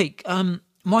 "Oh, Pete,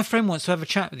 my friend wants to have a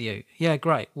chat with you. Yeah,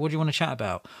 great. What do you want to chat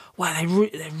about? Well, they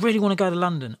really want to go to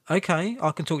London. Okay,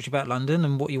 I can talk to you about London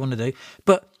and what you want to do.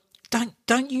 But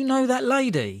don't you know that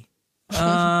lady?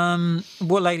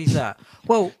 What lady's that?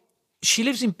 Well, she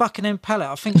lives in Buckingham Palace.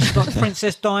 I think she's like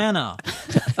Princess Diana.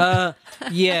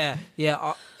 Yeah.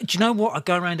 Do you know what? I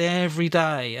go around every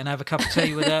day and have a cup of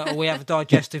tea with her, or we have a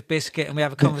digestive biscuit and we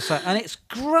have a conversation, and it's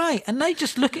great. And they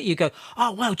just look at you, and go,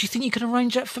 "Oh well, do you think you can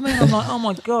arrange that for me?" And I'm like, "Oh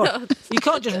my god, you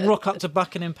can't just rock up to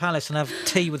Buckingham Palace and have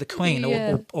tea with the Queen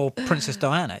or Princess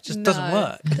Diana. It just doesn't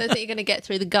work." I don't think you're going to get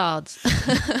through the guards.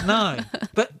 No,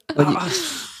 but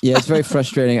yeah, it's very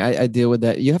frustrating. I deal with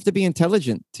that. You have to be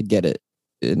intelligent to get it.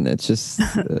 And it's just,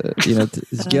 you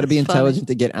got to be intelligent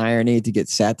to get irony, to get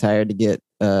satire, to get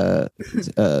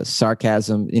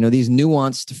sarcasm. These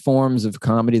nuanced forms of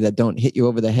comedy that don't hit you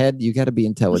over the head. You got to be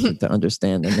intelligent to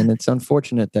understand them. And it's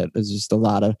unfortunate that there's just a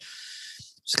lot of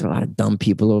dumb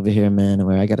people over here, man,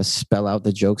 where I got to spell out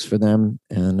the jokes for them.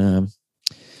 And,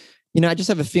 I just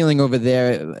have a feeling over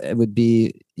there it would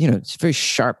be, it's very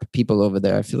sharp people over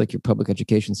there. I feel like your public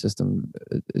education system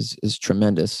is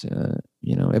tremendous.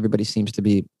 Everybody seems to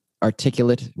be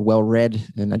articulate,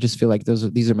 well-read, and I just feel like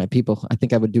these are my people. I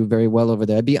think I would do very well over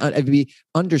there. I'd be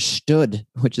understood,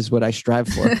 which is what I strive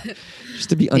for, just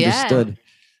to be understood.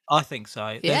 Yeah. I think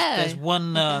so. There's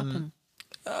one.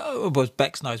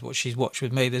 Bex knows what she's watched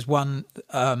with me. There's one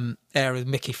area with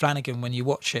Mickey Flanagan when you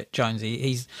watch it,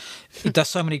 Jonesy. He does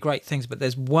so many great things, but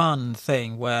there's one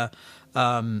thing where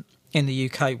in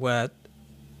the UK where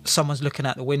someone's looking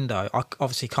out the window. I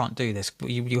obviously can't do this, but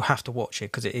you have to watch it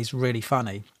because it is really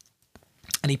funny.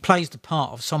 And he plays the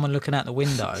part of someone looking out the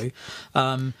window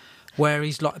where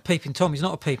he's like a peeping Tom. He's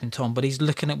not a peeping Tom, but he's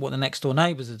looking at what the next door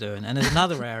neighbours are doing. And there's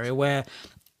another area where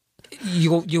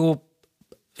you're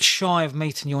shy of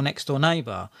meeting your next door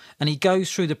neighbour, and he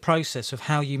goes through the process of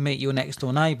how you meet your next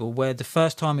door neighbour, where the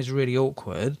first time is really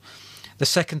awkward, the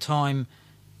second time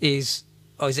is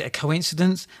it a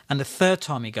coincidence, and the third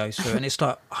time he goes through and it's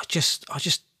like I just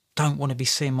don't want to be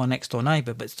seeing my next door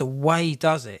neighbour, but it's the way he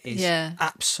does it is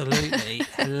absolutely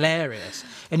hilarious.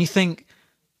 And you think,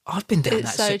 I've been down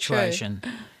that situation.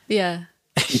 True. Yeah.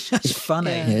 It's just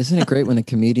funny. Yeah, isn't it great when a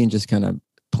comedian just kind of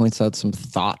points out some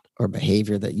thought or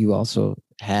behavior that you also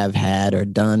have had or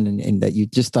done and that you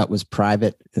just thought was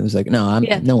private? It was like,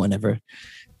 no one ever.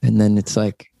 And then it's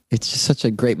like, it's just such a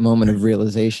great moment of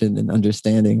realization and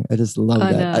understanding. I just love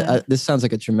that. This sounds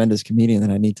like a tremendous comedian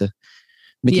that I need to,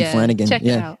 Mickey Flanagan. Check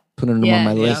it out. Put him on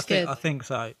my list. I think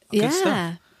so. Good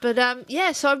stuff. But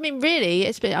so I mean, really,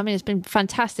 it's been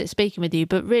fantastic speaking with you.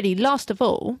 But really, last of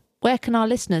all, where can our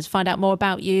listeners find out more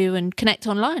about you and connect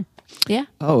online? Yeah.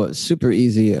 Oh, it's super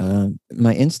easy.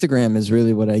 My Instagram is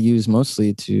really what I use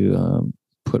mostly to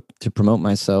promote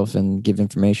myself and give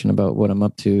information about what I'm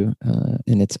up to.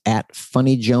 And it's at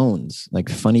Funny Jones, like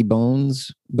Funny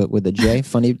Bones, but with a J,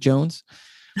 Funny Jones.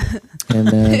 And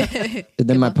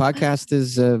then my podcast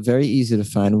is very easy to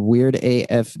find. Weird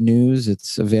AF News.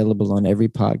 It's available on every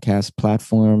podcast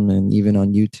platform and even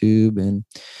on YouTube. And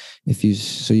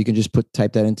you can just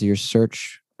type that into your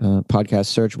search. Podcast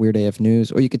search Weird AF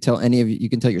News, or you could tell you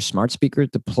can tell your smart speaker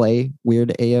to play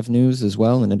Weird AF News as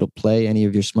well, and it'll play any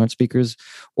of your smart speakers.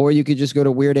 Or you could just go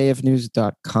to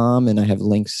weirdafnews.com, and I have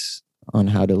links on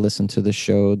how to listen to the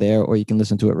show there, or you can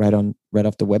listen to it right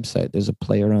off the website. There's a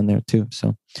player on there too.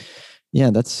 So yeah,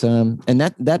 that's and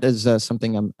that is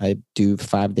something I do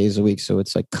 5 days a week. So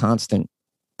it's like constant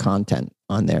content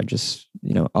on there, just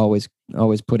always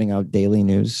putting out daily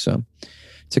news. So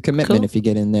it's a commitment if you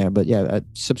get in there, but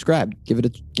subscribe, give it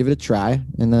a try,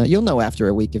 and you'll know after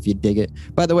a week if you dig it.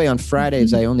 By the way, on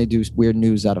Fridays, I only do weird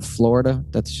news out of Florida.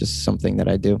 That's just something that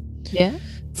I do. Yeah.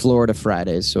 Florida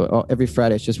Fridays. So every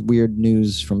Friday, it's just weird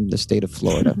news from the state of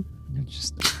Florida.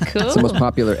 It's the most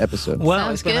popular episode. Well,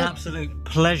 it's been an absolute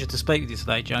pleasure to speak with you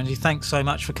today, Jonesy. Thanks so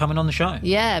much for coming on the show.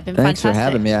 Yeah, been Thanks fantastic. for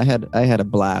having me. I had a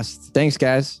blast. Thanks,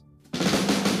 guys.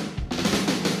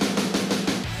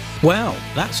 Well,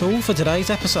 that's all for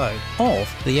today's episode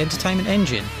of The Entertainment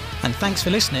Engine, and thanks for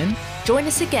listening. Join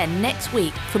us again next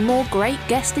week for more great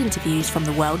guest interviews from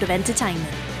the world of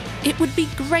entertainment. It would be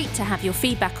great to have your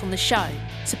feedback on the show,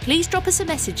 so please drop us a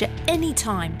message at any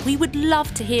time. We would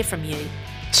love to hear from you.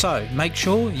 So make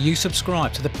sure you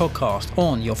subscribe to the podcast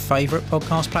on your favourite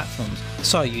podcast platforms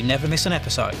so you never miss an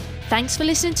episode. Thanks for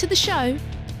listening to the show,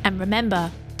 and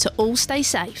remember to all stay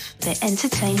safe. The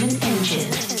Entertainment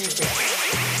Engine.